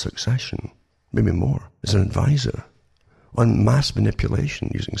governments in succession, maybe more, as an advisor on mass manipulation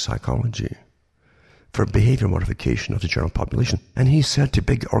using psychology for behavior modification of the general population. And he said to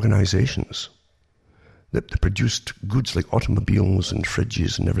big organizations that produced goods like automobiles and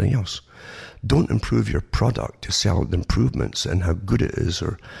fridges and everything else, don't improve your product to sell the improvements and how good it is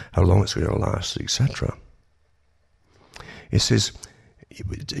or how long it's going to last, etc. He says,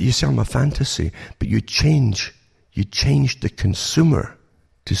 you sell them a fantasy, but you change the consumer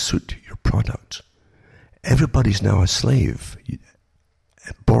to suit your product. Everybody's now a slave,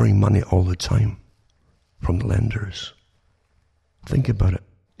 borrowing money all the time from the lenders. Think about it.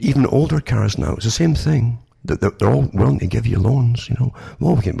 Even older cars now, it's the same thing. They're all willing to give you loans,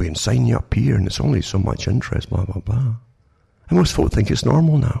 Well, we can sign you up here and it's only so much interest, blah, blah, blah. And most folk think it's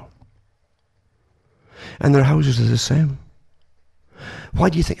normal now. And their houses are the same. Why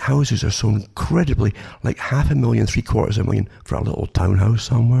do you think houses are so incredibly, like $500,000, $750,000 for a little townhouse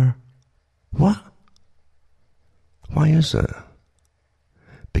somewhere? What? Why is it?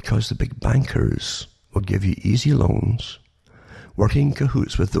 Because the big bankers will give you easy loans, working in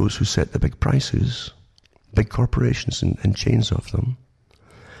cahoots with those who set the big prices, big corporations and chains of them.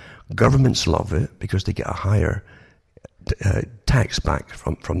 Governments love it because they get a higher tax back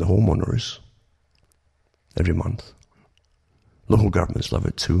from the homeowners every month. Local governments love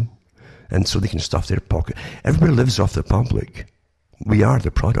it too. And so they can stuff their pocket. Everybody lives off the public. We are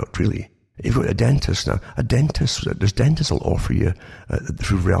the product, really. You've got a dentist now. There's dentists will offer you,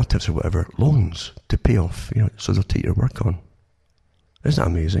 through relatives or whatever, loans to pay off, so they'll take your work on. Isn't that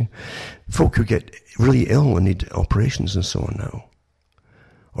amazing? Folk who get really ill and need operations and so on now,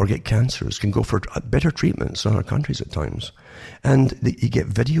 or get cancers, can go for better treatments in other countries at times. And you get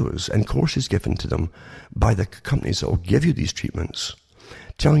videos and courses given to them by the companies that will give you these treatments,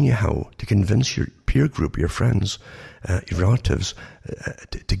 telling you how to convince your peer group, your friends, your relatives,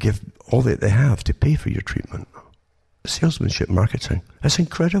 to give all that they have to pay for your treatment. Salesmanship, marketing. That's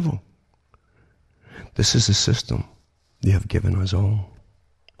incredible. This is the system they have given us all.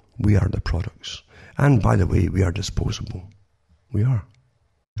 We are the products. And by the way, we are disposable. We are.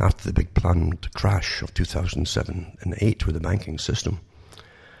 After the big planned crash of 2007 and 2008 with the banking system,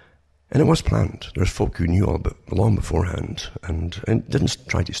 and it was planned. There's folk who knew all about long beforehand and didn't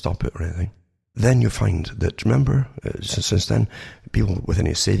try to stop it or anything. Then you find that, remember, since then, people with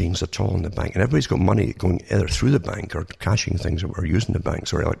any savings at all in the bank, and everybody's got money going either through the bank or cashing things or using the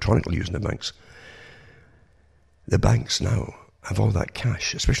banks or electronically using the banks. The banks now have all that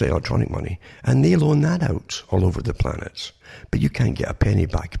cash, especially electronic money, and they loan that out all over the planet. But you can't get a penny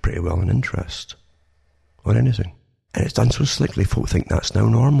back pretty well in interest on anything. And it's done so slickly, folk think that's now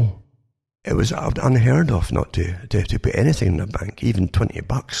normal. It was unheard of not to put anything in the bank, even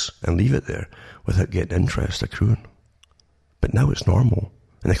 $20, and leave it there without getting interest accruing. But now it's normal,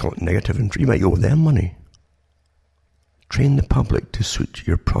 and they call it negative interest. You might owe them money. Train the public to suit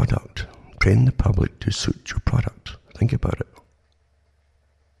your product. Train the public to suit your product. Think about it.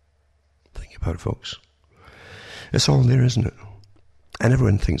 Think about it, folks. It's all there, isn't it? And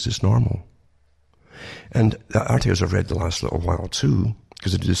everyone thinks it's normal. And the articles I've read the last little while too,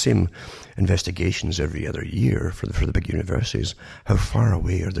 because they do the same investigations every other year for the big universities. How far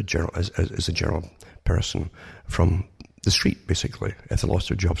away are the general person from the street, basically, if they lost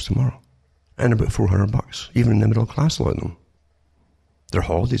their jobs tomorrow? And about $400, even in the middle class, a lot of them. Their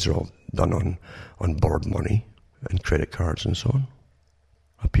holidays are all done on board money and credit cards and so on.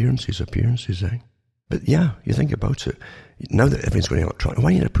 Appearances, eh? But yeah, you think about it. Now that everything's going electronic, why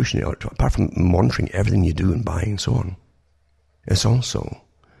are you pushing electronic? Apart from monitoring everything you do and buy and so on, it's also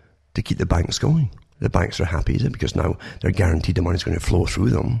to keep the banks going. The banks are happy because now they're guaranteed the money's going to flow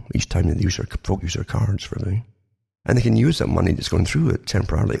through them each time they use their cards for everything. And they can use that money that's going through it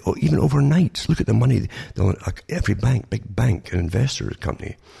temporarily, or even overnight. Look at the money. Every bank, big bank, an investor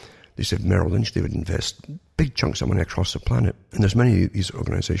company, they said Merrill Lynch, they would invest big chunks of money across the planet. And there's many of these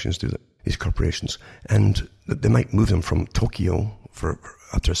organizations do that, these corporations. And they might move them from Tokyo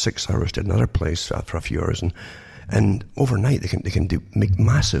after 6 hours to another place after a few hours. And overnight they can make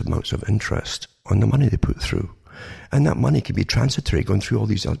massive amounts of interest on the money they put through. And that money can be transitory, going through all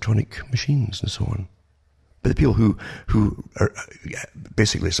these electronic machines and so on. But the people who are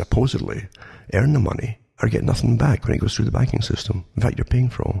basically supposedly earn the money are getting nothing back when it goes through the banking system. In fact, you're paying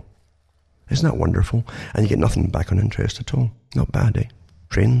for all. Isn't that wonderful? And you get nothing back on interest at all. Not bad, eh?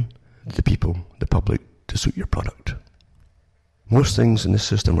 Train the people, the public, to suit your product. Most things in this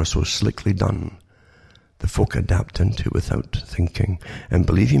system are so slickly done, the folk adapt into without thinking. And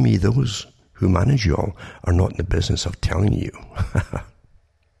believe you me, those who manage you all are not in the business of telling you.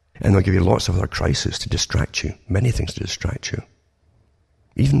 And they'll give you lots of other crises to distract you, many things to distract you.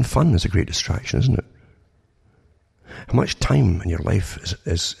 Even fun is a great distraction, isn't it? How much time in your life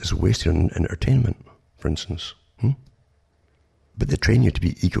is wasted on entertainment, for instance? But they train you to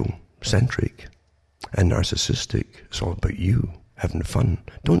be egocentric and narcissistic. It's all about you having fun.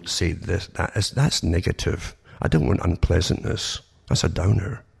 Don't say that's negative. I don't want unpleasantness. That's a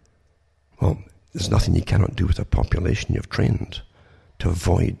downer. Well, there's nothing you cannot do with a population you've trained to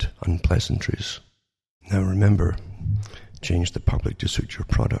avoid unpleasantries. Now remember, change the public to suit your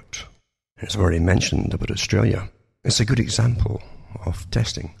product. As I've already mentioned about Australia, it's a good example of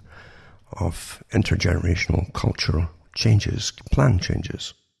testing of intergenerational cultural changes, planned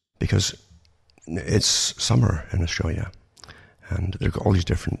changes. because it's summer in Australia, and they've got all these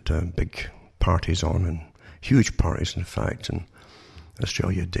different big parties on, and huge parties, in fact, and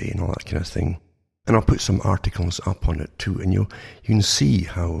Australia Day and all that kind of thing. And I'll put some articles up on it too, and you can see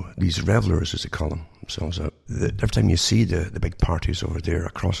how these revelers, as they call themselves, every time you see the big parties over there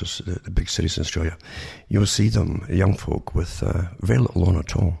across the big cities in Australia, you'll see them, young folk, with very little on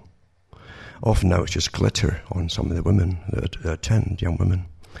at all. Often now it's just glitter on some of the women that attend, young women.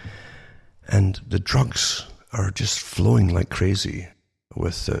 And the drugs are just flowing like crazy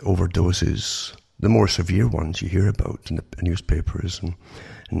with overdoses. The more severe ones you hear about in the newspapers and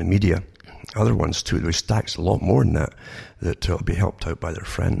in the media. Other ones too, there's stacks a lot more than that will be helped out by their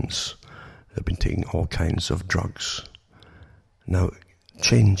friends. They've been taking all kinds of drugs. Now,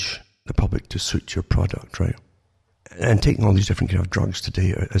 change the public to suit your product, right? And taking all these different kind of drugs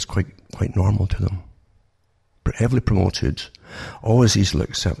today is quite normal to them. Heavily promoted, always easily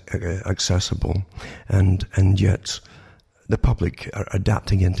accessible, and yet the public are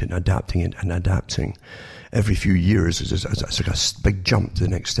adapting it and adapting it and adapting. Every few years, it's like a big jump to the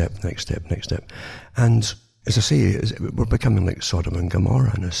next step. And as I say, we're becoming like Sodom and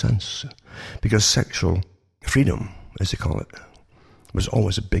Gomorrah in a sense, because sexual freedom, as they call it, was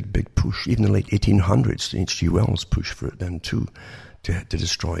always a big push. Even in the late 1800s, H.G. Wells pushed for it then too, to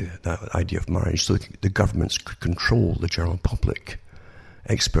destroy that idea of marriage, so the governments could control the general public.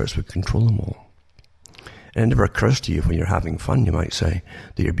 Experts would control them all. And it never occurs to you when you're having fun, you might say,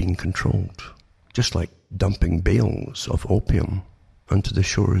 that you're being controlled. Just like dumping bales of opium onto the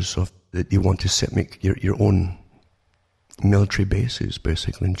shores of that you want to make your own military bases,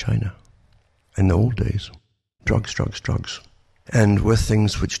 basically, in China. In the old days. Drugs. And with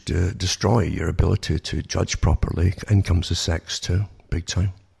things which destroy your ability to judge properly, in comes the sex too, big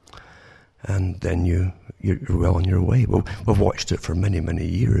time. And then you're well on your way. Well, we've watched it for many, many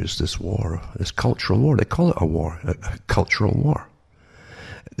years, this war, this cultural war. They call it a war, a cultural war.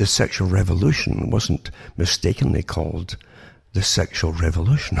 The sexual revolution wasn't mistakenly called the sexual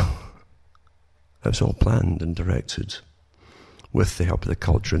revolution. It was all planned and directed with the help of the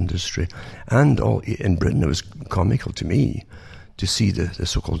culture industry. And all in Britain, it was comical to me to see the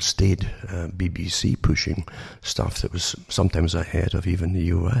so-called state BBC pushing stuff that was sometimes ahead of even the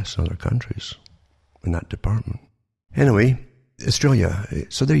US and other countries in that department. Anyway, Australia,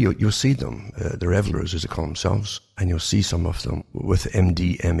 so there you'll see them, the revelers as they call themselves, and you'll see some of them with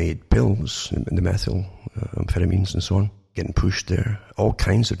MDMA pills, and the methyl amphetamines and so on, getting pushed there, all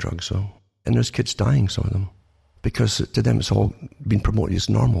kinds of drugs though. And there's kids dying, some of them, because to them it's all been promoted as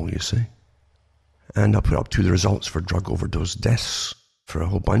normal, you see. And I'll put up to the results for drug overdose deaths for a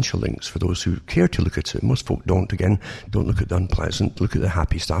whole bunch of links for those who care to look at it. Most folk don't look at the unpleasant, look at the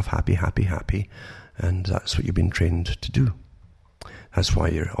happy stuff, happy, and that's what you've been trained to do. That's why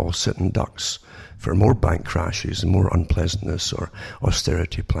you're all sitting ducks for more bank crashes and more unpleasantness or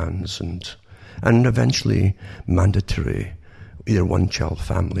austerity plans and eventually mandatory either one-child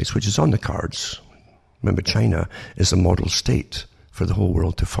families, which is on the cards. Remember, China is a model state for the whole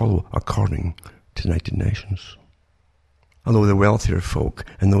world to follow according to the United Nations. Although the wealthier folk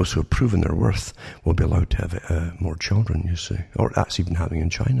and those who have proven their worth will be allowed to have more children, you see. Or that's even happening in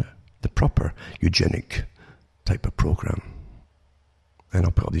China. The proper eugenic type of program. And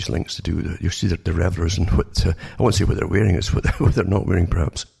I'll put up these links to do you'll see the revelers and what, I won't say what they're wearing, it's what they're not wearing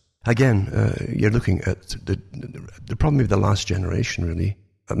perhaps. Again, you're looking at the problem with the last generation really.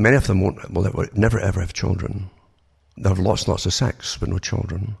 Many of them will never ever have children. They'll have lots and lots of sex but no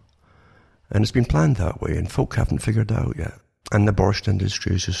children. And it's been planned that way, and folk haven't figured it out yet. And the abortion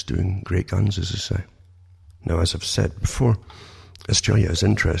industry is just doing great guns, as I say. Now, as I've said before, Australia is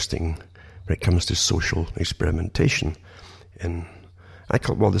interesting when it comes to social experimentation.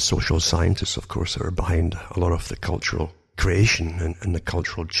 The social scientists, of course, are behind a lot of the cultural creation and the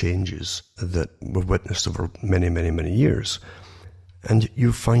cultural changes that we've witnessed over many, many, many years. And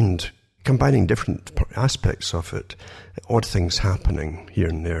you find, combining different aspects of it, odd things happening here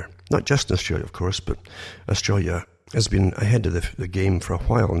and there. Not just in Australia, of course, but Australia has been ahead of the game for a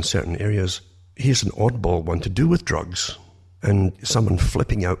while in certain areas. Here's an oddball one to do with drugs, and someone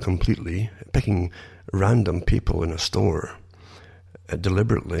flipping out completely, picking random people in a store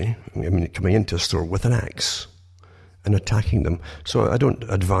deliberately, coming into a store with an axe and attacking them. So I don't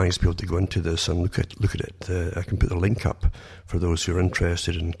advise people to go into this and look at it. I can put the link up for those who are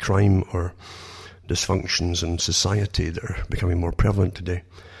interested in crime or dysfunctions in society that are becoming more prevalent today,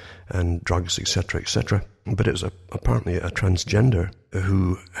 and drugs, etc., etc. But it was apparently a transgender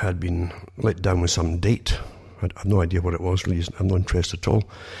who had been let down with some date. I have no idea what it was, really. I'm not interested at all.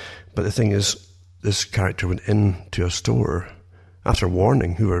 But the thing is, this character went into a store after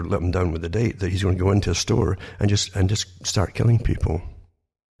warning whoever let him down with the date that he's going to go into a store and just start killing people.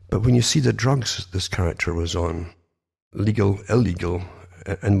 But when you see the drugs this character was on, legal, illegal,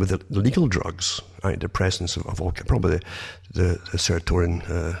 and with the legal drugs, antidepressants of all, probably the serotonin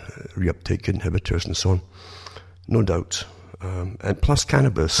reuptake inhibitors and so on, no doubt, and plus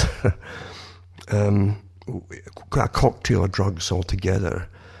cannabis, a cocktail of drugs altogether,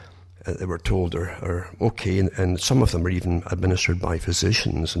 they were told are okay, and some of them are even administered by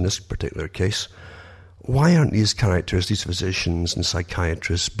physicians in this particular case. Why aren't these characters, these physicians and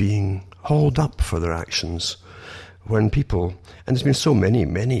psychiatrists, being hauled up for their actions? When people, and there's been so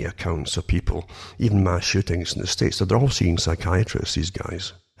many accounts of people, even mass shootings in the States, that they're all seeing psychiatrists, these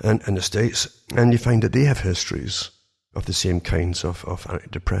guys, and in the States, and you find that they have histories of the same kinds of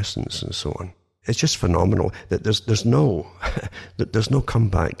antidepressants and so on. It's just phenomenal that there's no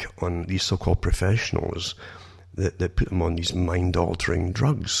comeback on these so-called professionals that put them on these mind-altering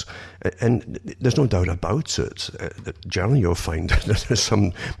drugs. And there's no doubt about it that generally you'll find that there's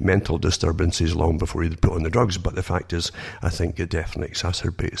some mental disturbances long before you put on the drugs, but the fact is, I think it definitely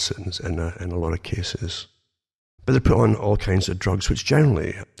exacerbates it in a lot of cases. But they put on all kinds of drugs which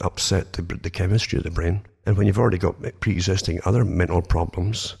generally upset the chemistry of the brain. And when you've already got pre-existing other mental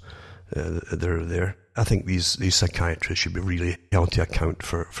problems that are there, I think these psychiatrists should be really held to account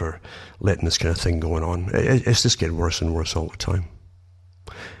for letting this kind of thing going on. It's just getting worse and worse all the time.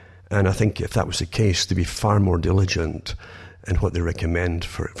 And I think if that was the case, they'd be far more diligent in what they recommend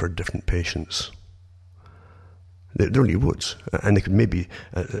for different patients. They really would. And they could maybe,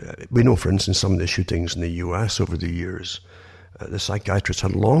 we know, for instance, some of the shootings in the US over the years, the psychiatrists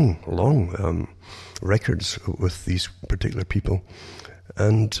had long records with these particular people.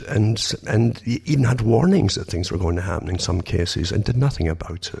 And even had warnings that things were going to happen in some cases and did nothing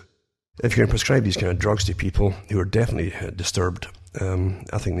about it. If you're going to prescribe these kind of drugs to people who are definitely disturbed,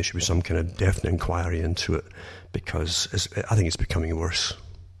 I think there should be some kind of definite inquiry into it, because I think it's becoming worse.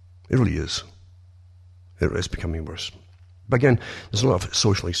 It really is. It is becoming worse. But again, there's a lot of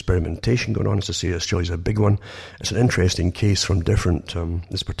social experimentation going on. As I say, Australia's a big one. It's an interesting case from different,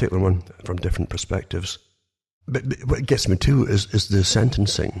 this particular one, from different perspectives. But what gets me too is the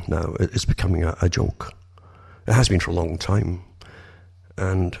sentencing now. It's becoming a joke. It has been for a long time.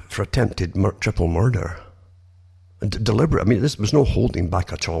 And for attempted triple murder, deliberate, I mean, there was no holding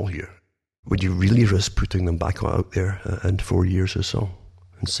back at all here. Would you really risk putting them back out there in 4 years or so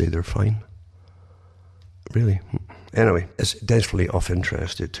and say they're fine? Really? Anyway, it's definitely of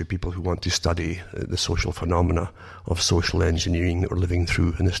interest to people who want to study the social phenomena of social engineering that we're living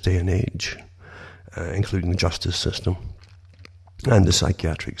through in this day and age. Including the justice system and the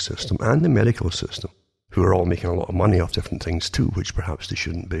psychiatric system and the medical system, who are all making a lot of money off different things too, which perhaps they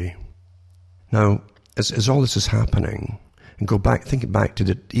shouldn't be. Now, as all this is happening, and think back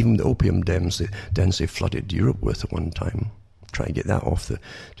to even the opium dens they flooded Europe with at one time, try to get that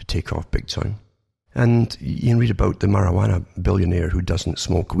to take off big time. And you can read about the marijuana billionaire who doesn't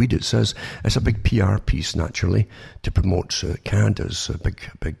smoke weed. It says it's a big PR piece, naturally, to promote Canada's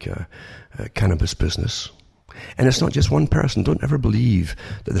big cannabis business. And it's not just one person. Don't ever believe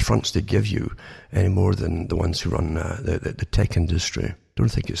that the fronts they give you any more than the ones who run the tech industry. Don't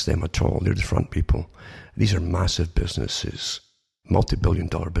think it's them at all. They're the front people. These are massive businesses,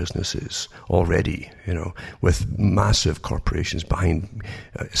 multi-billion-dollar businesses already, with massive corporations behind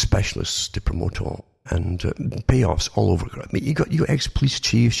specialists to promote all, and payoffs all over. I mean, you got ex-police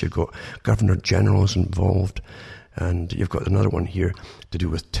chiefs, you've got governor generals involved, and you've got another one here to do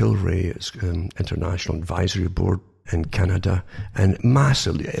with Tilray, it's International Advisory Board in Canada, and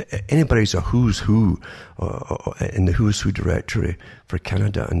massively, anybody who's a who's who in the who's who directory for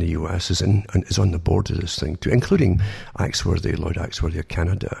Canada and the US is on the board of this thing too, including Lloyd Axworthy of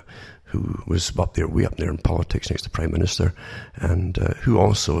Canada, who was way up there in politics next to the Prime Minister, and who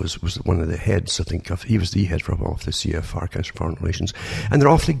also was one of the heads, I think, he was the head for a while of the CFR, Council for Foreign Relations, and they're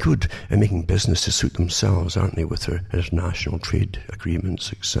awfully good at making business to suit themselves, aren't they, with their international trade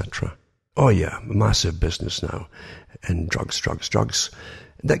agreements, etc. Oh yeah, massive business now, and drugs.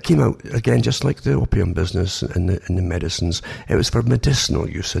 That came out, again, just like the opium business and the medicines. It was for medicinal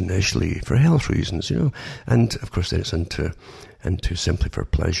use initially, for health reasons, and of course then it's into simply for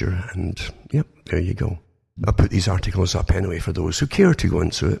pleasure, and yep, there you go. I'll put these articles up anyway for those who care to go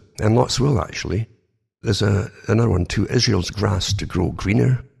into it, and lots will actually. There's another one too, Israel's grass to grow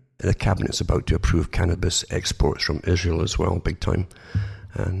greener. The cabinet's about to approve cannabis exports from Israel as well, big time.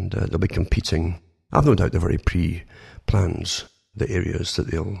 And they'll be competing. I've no doubt they've already pre-planned the areas that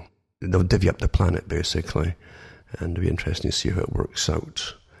they'll divvy up the planet, basically. And it'll be interesting to see how it works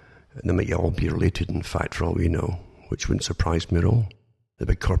out. And they might all be related, in fact, for all we know, which wouldn't surprise me at all. The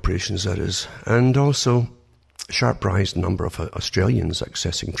big corporations, that is. And also, sharp rise in number of Australians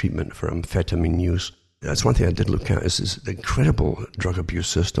accessing treatment for amphetamine use. That's one thing I did look at, is the incredible drug abuse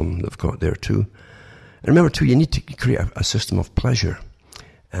system they've got there too. And remember too, you need to create a system of pleasure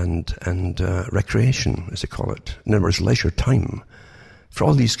and recreation, as they call it. In other words, leisure time for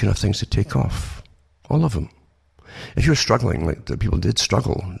all these kind of things to take off. All of them. If you're struggling, like the people did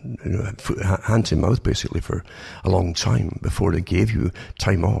struggle, hand to mouth basically for a long time before they gave you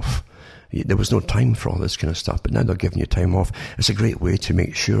time off. There was no time for all this kind of stuff, but now they're giving you time off. It's a great way to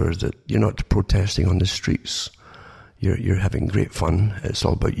make sure that you're not protesting on the streets. You're having great fun. It's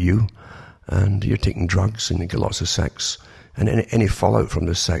all about you. And you're taking drugs and you get lots of sex. And any fallout from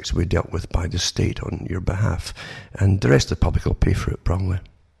the sex will be dealt with by the state on your behalf. And the rest of the public will pay for it, probably.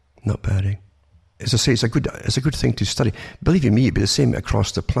 Not bad, eh? As I say, it's a good thing to study. Believe you me, it'd be the same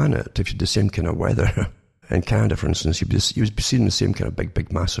across the planet if you had the same kind of weather. In Canada, for instance, you'd be seeing the same kind of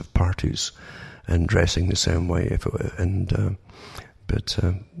big, massive parties and dressing the same way. But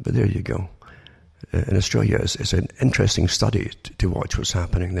there you go. In Australia, it's an interesting study to watch what's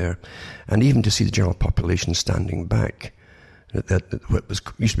happening there, and even to see the general population standing back. That what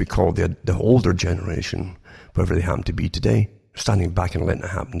used to be called the older generation, wherever they happen to be today, standing back and letting it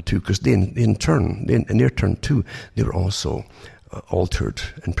happen too, because in their turn too, they were also altered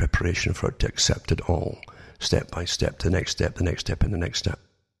in preparation for it to accept it all, step by step, the next step, and the next step.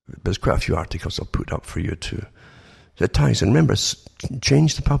 There's quite a few articles I'll put up for you too. It ties, and remember,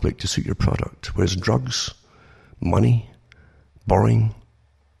 change the public to suit your product, whereas drugs, money, borrowing,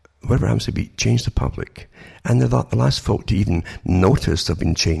 whatever happens to be, change the public. And the last folk to even notice they've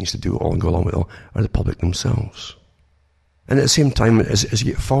been changed, to do it all and go along with it all, are the public themselves. And at the same time, as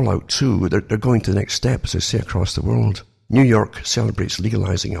you get fallout too, they're going to the next step, as I say, across the world. New York celebrates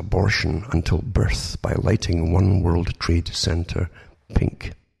legalizing abortion until birth by lighting One World Trade Center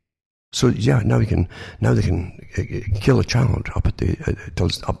pink. So yeah, now they can kill a child up at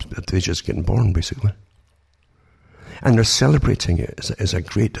the age of getting born, basically. And they're celebrating it as a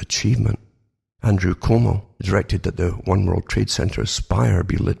great achievement. Andrew Cuomo directed that the One World Trade Center spire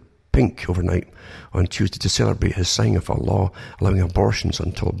be lit pink overnight on Tuesday to celebrate his signing of a law allowing abortions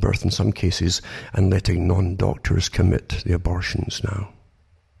until birth in some cases and letting non-doctors commit the abortions now.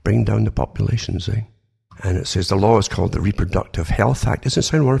 Bring down the populations, eh? And it says the law is called the Reproductive Health Act. Doesn't it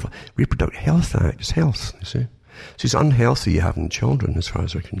sound wonderful? Reproductive Health Act. It's health, you see. So it's unhealthy having children as far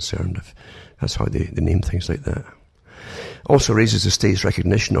as they're concerned. That's how they name things like that. Also raises the state's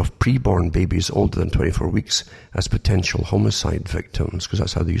recognition of preborn babies older than 24 weeks as potential homicide victims, because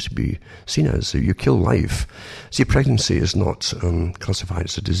that's how they used to be seen as. You kill life. See, pregnancy is not classified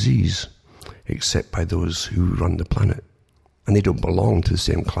as a disease, except by those who run the planet. And they don't belong to the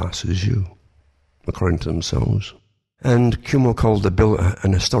same class as you, according to themselves. And Cuomo called the bill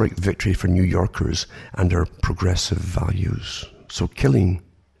an historic victory for New Yorkers and their progressive values. So killing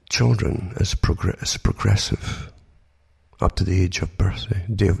children is progressive. Up to the age of birth,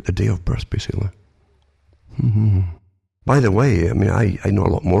 the day of birth, basically. Mm-hmm. By the way, I mean, I know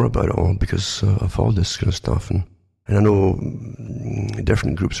a lot more about it all because of all this kind of stuff. And I know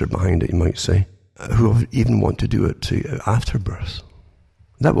different groups are behind it, you might say, who even want to do it after birth.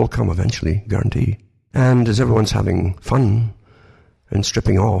 That will come eventually, guarantee. And as everyone's having fun and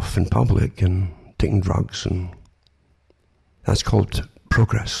stripping off in public and taking drugs, and that's called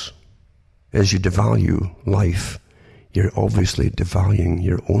progress. As you devalue life, you're obviously devaluing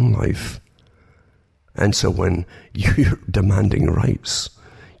your own life. And so when you're demanding rights,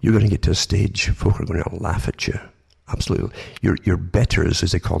 you're going to get to a stage folk are going to laugh at you. Absolutely. Your betters,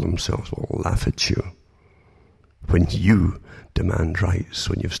 as they call themselves, will laugh at you when you demand rights,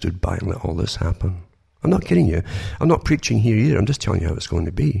 when you've stood by and let all this happen. I'm not kidding you. I'm not preaching here either. I'm just telling you how it's going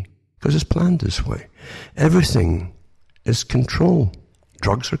to be. Because it's planned this way. Everything is control.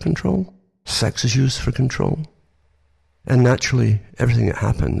 Drugs are control. Sex is used for control. And naturally, everything that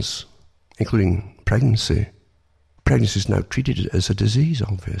happens, including pregnancy is now treated as a disease,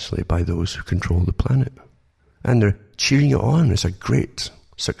 obviously, by those who control the planet. And they're cheering it on. It's a great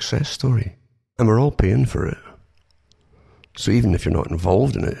success story. And we're all paying for it. So even if you're not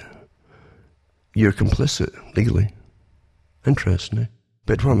involved in it, you're complicit, legally. Interesting, eh?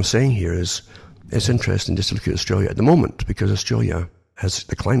 But what I'm saying here is, it's interesting just to look at Australia at the moment, because Australia has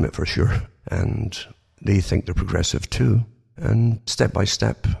the climate for sure, and they think they're progressive too. And step by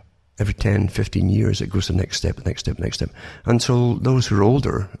step, every 10, 15 years, it goes to the next step, until those who are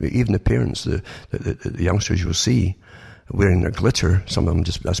older, even the parents, the youngsters you'll see, wearing their glitter, some of them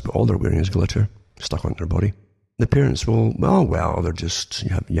just, that's all they're wearing is glitter, stuck on their body. The parents will, well, they're just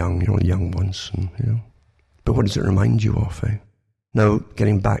young ones, and, But what does it remind you of? Now,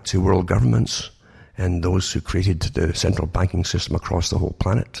 getting back to world governments and those who created the central banking system across the whole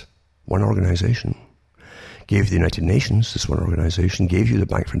planet, one organization. Gave the United Nations, this one organization. Gave you the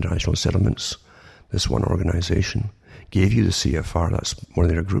Bank for International Settlements, this one organization. Gave you the CFR, that's one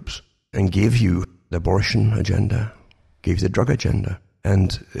of their groups. And gave you the abortion agenda. Gave you the drug agenda.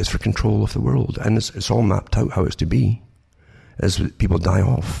 And it's for control of the world. And it's all mapped out how it's to be. As people die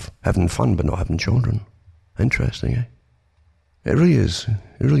off, having fun but not having children. Interesting, eh? It really is.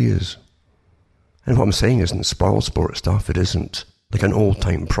 It really is. And what I'm saying isn't spoil sport stuff. It isn't like an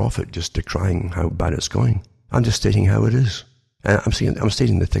old-time prophet just decrying how bad it's going. I'm just stating how it is. And I'm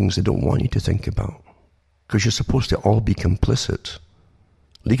stating the things they don't want you to think about. Because you're supposed to all be complicit,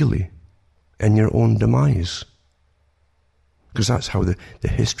 legally, in your own demise. Because that's how the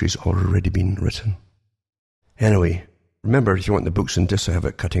history's already been written. Anyway, remember, if you want the books and discs I have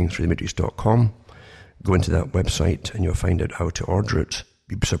at cuttingthroughthematrix.com, go into that website and you'll find out how to order it.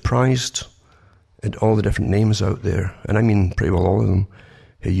 You'll be surprised at all the different names out there, and I mean pretty well all of them,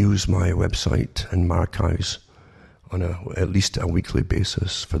 who use my website and my archives on at least a weekly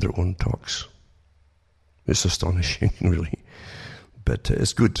basis for their own talks. It's astonishing, really. But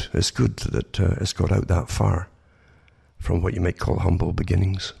it's good. It's good that it's got out that far from what you might call humble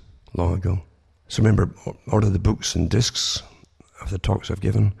beginnings long ago. So remember, order the books and discs of the talks I've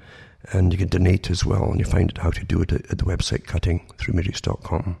given, and you can donate as well, and you find out how to do it at the website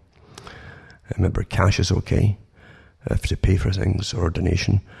cuttingthroughthematrix.com. Remember, cash is okay if to pay for things, or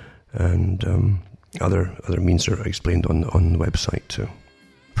donation, and other means are explained on the website too.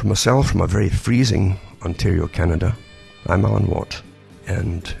 For myself, from a very freezing Ontario, Canada, I'm Alan Watt,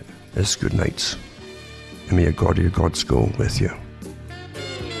 and it's good nights, and may your God or your gods go with you.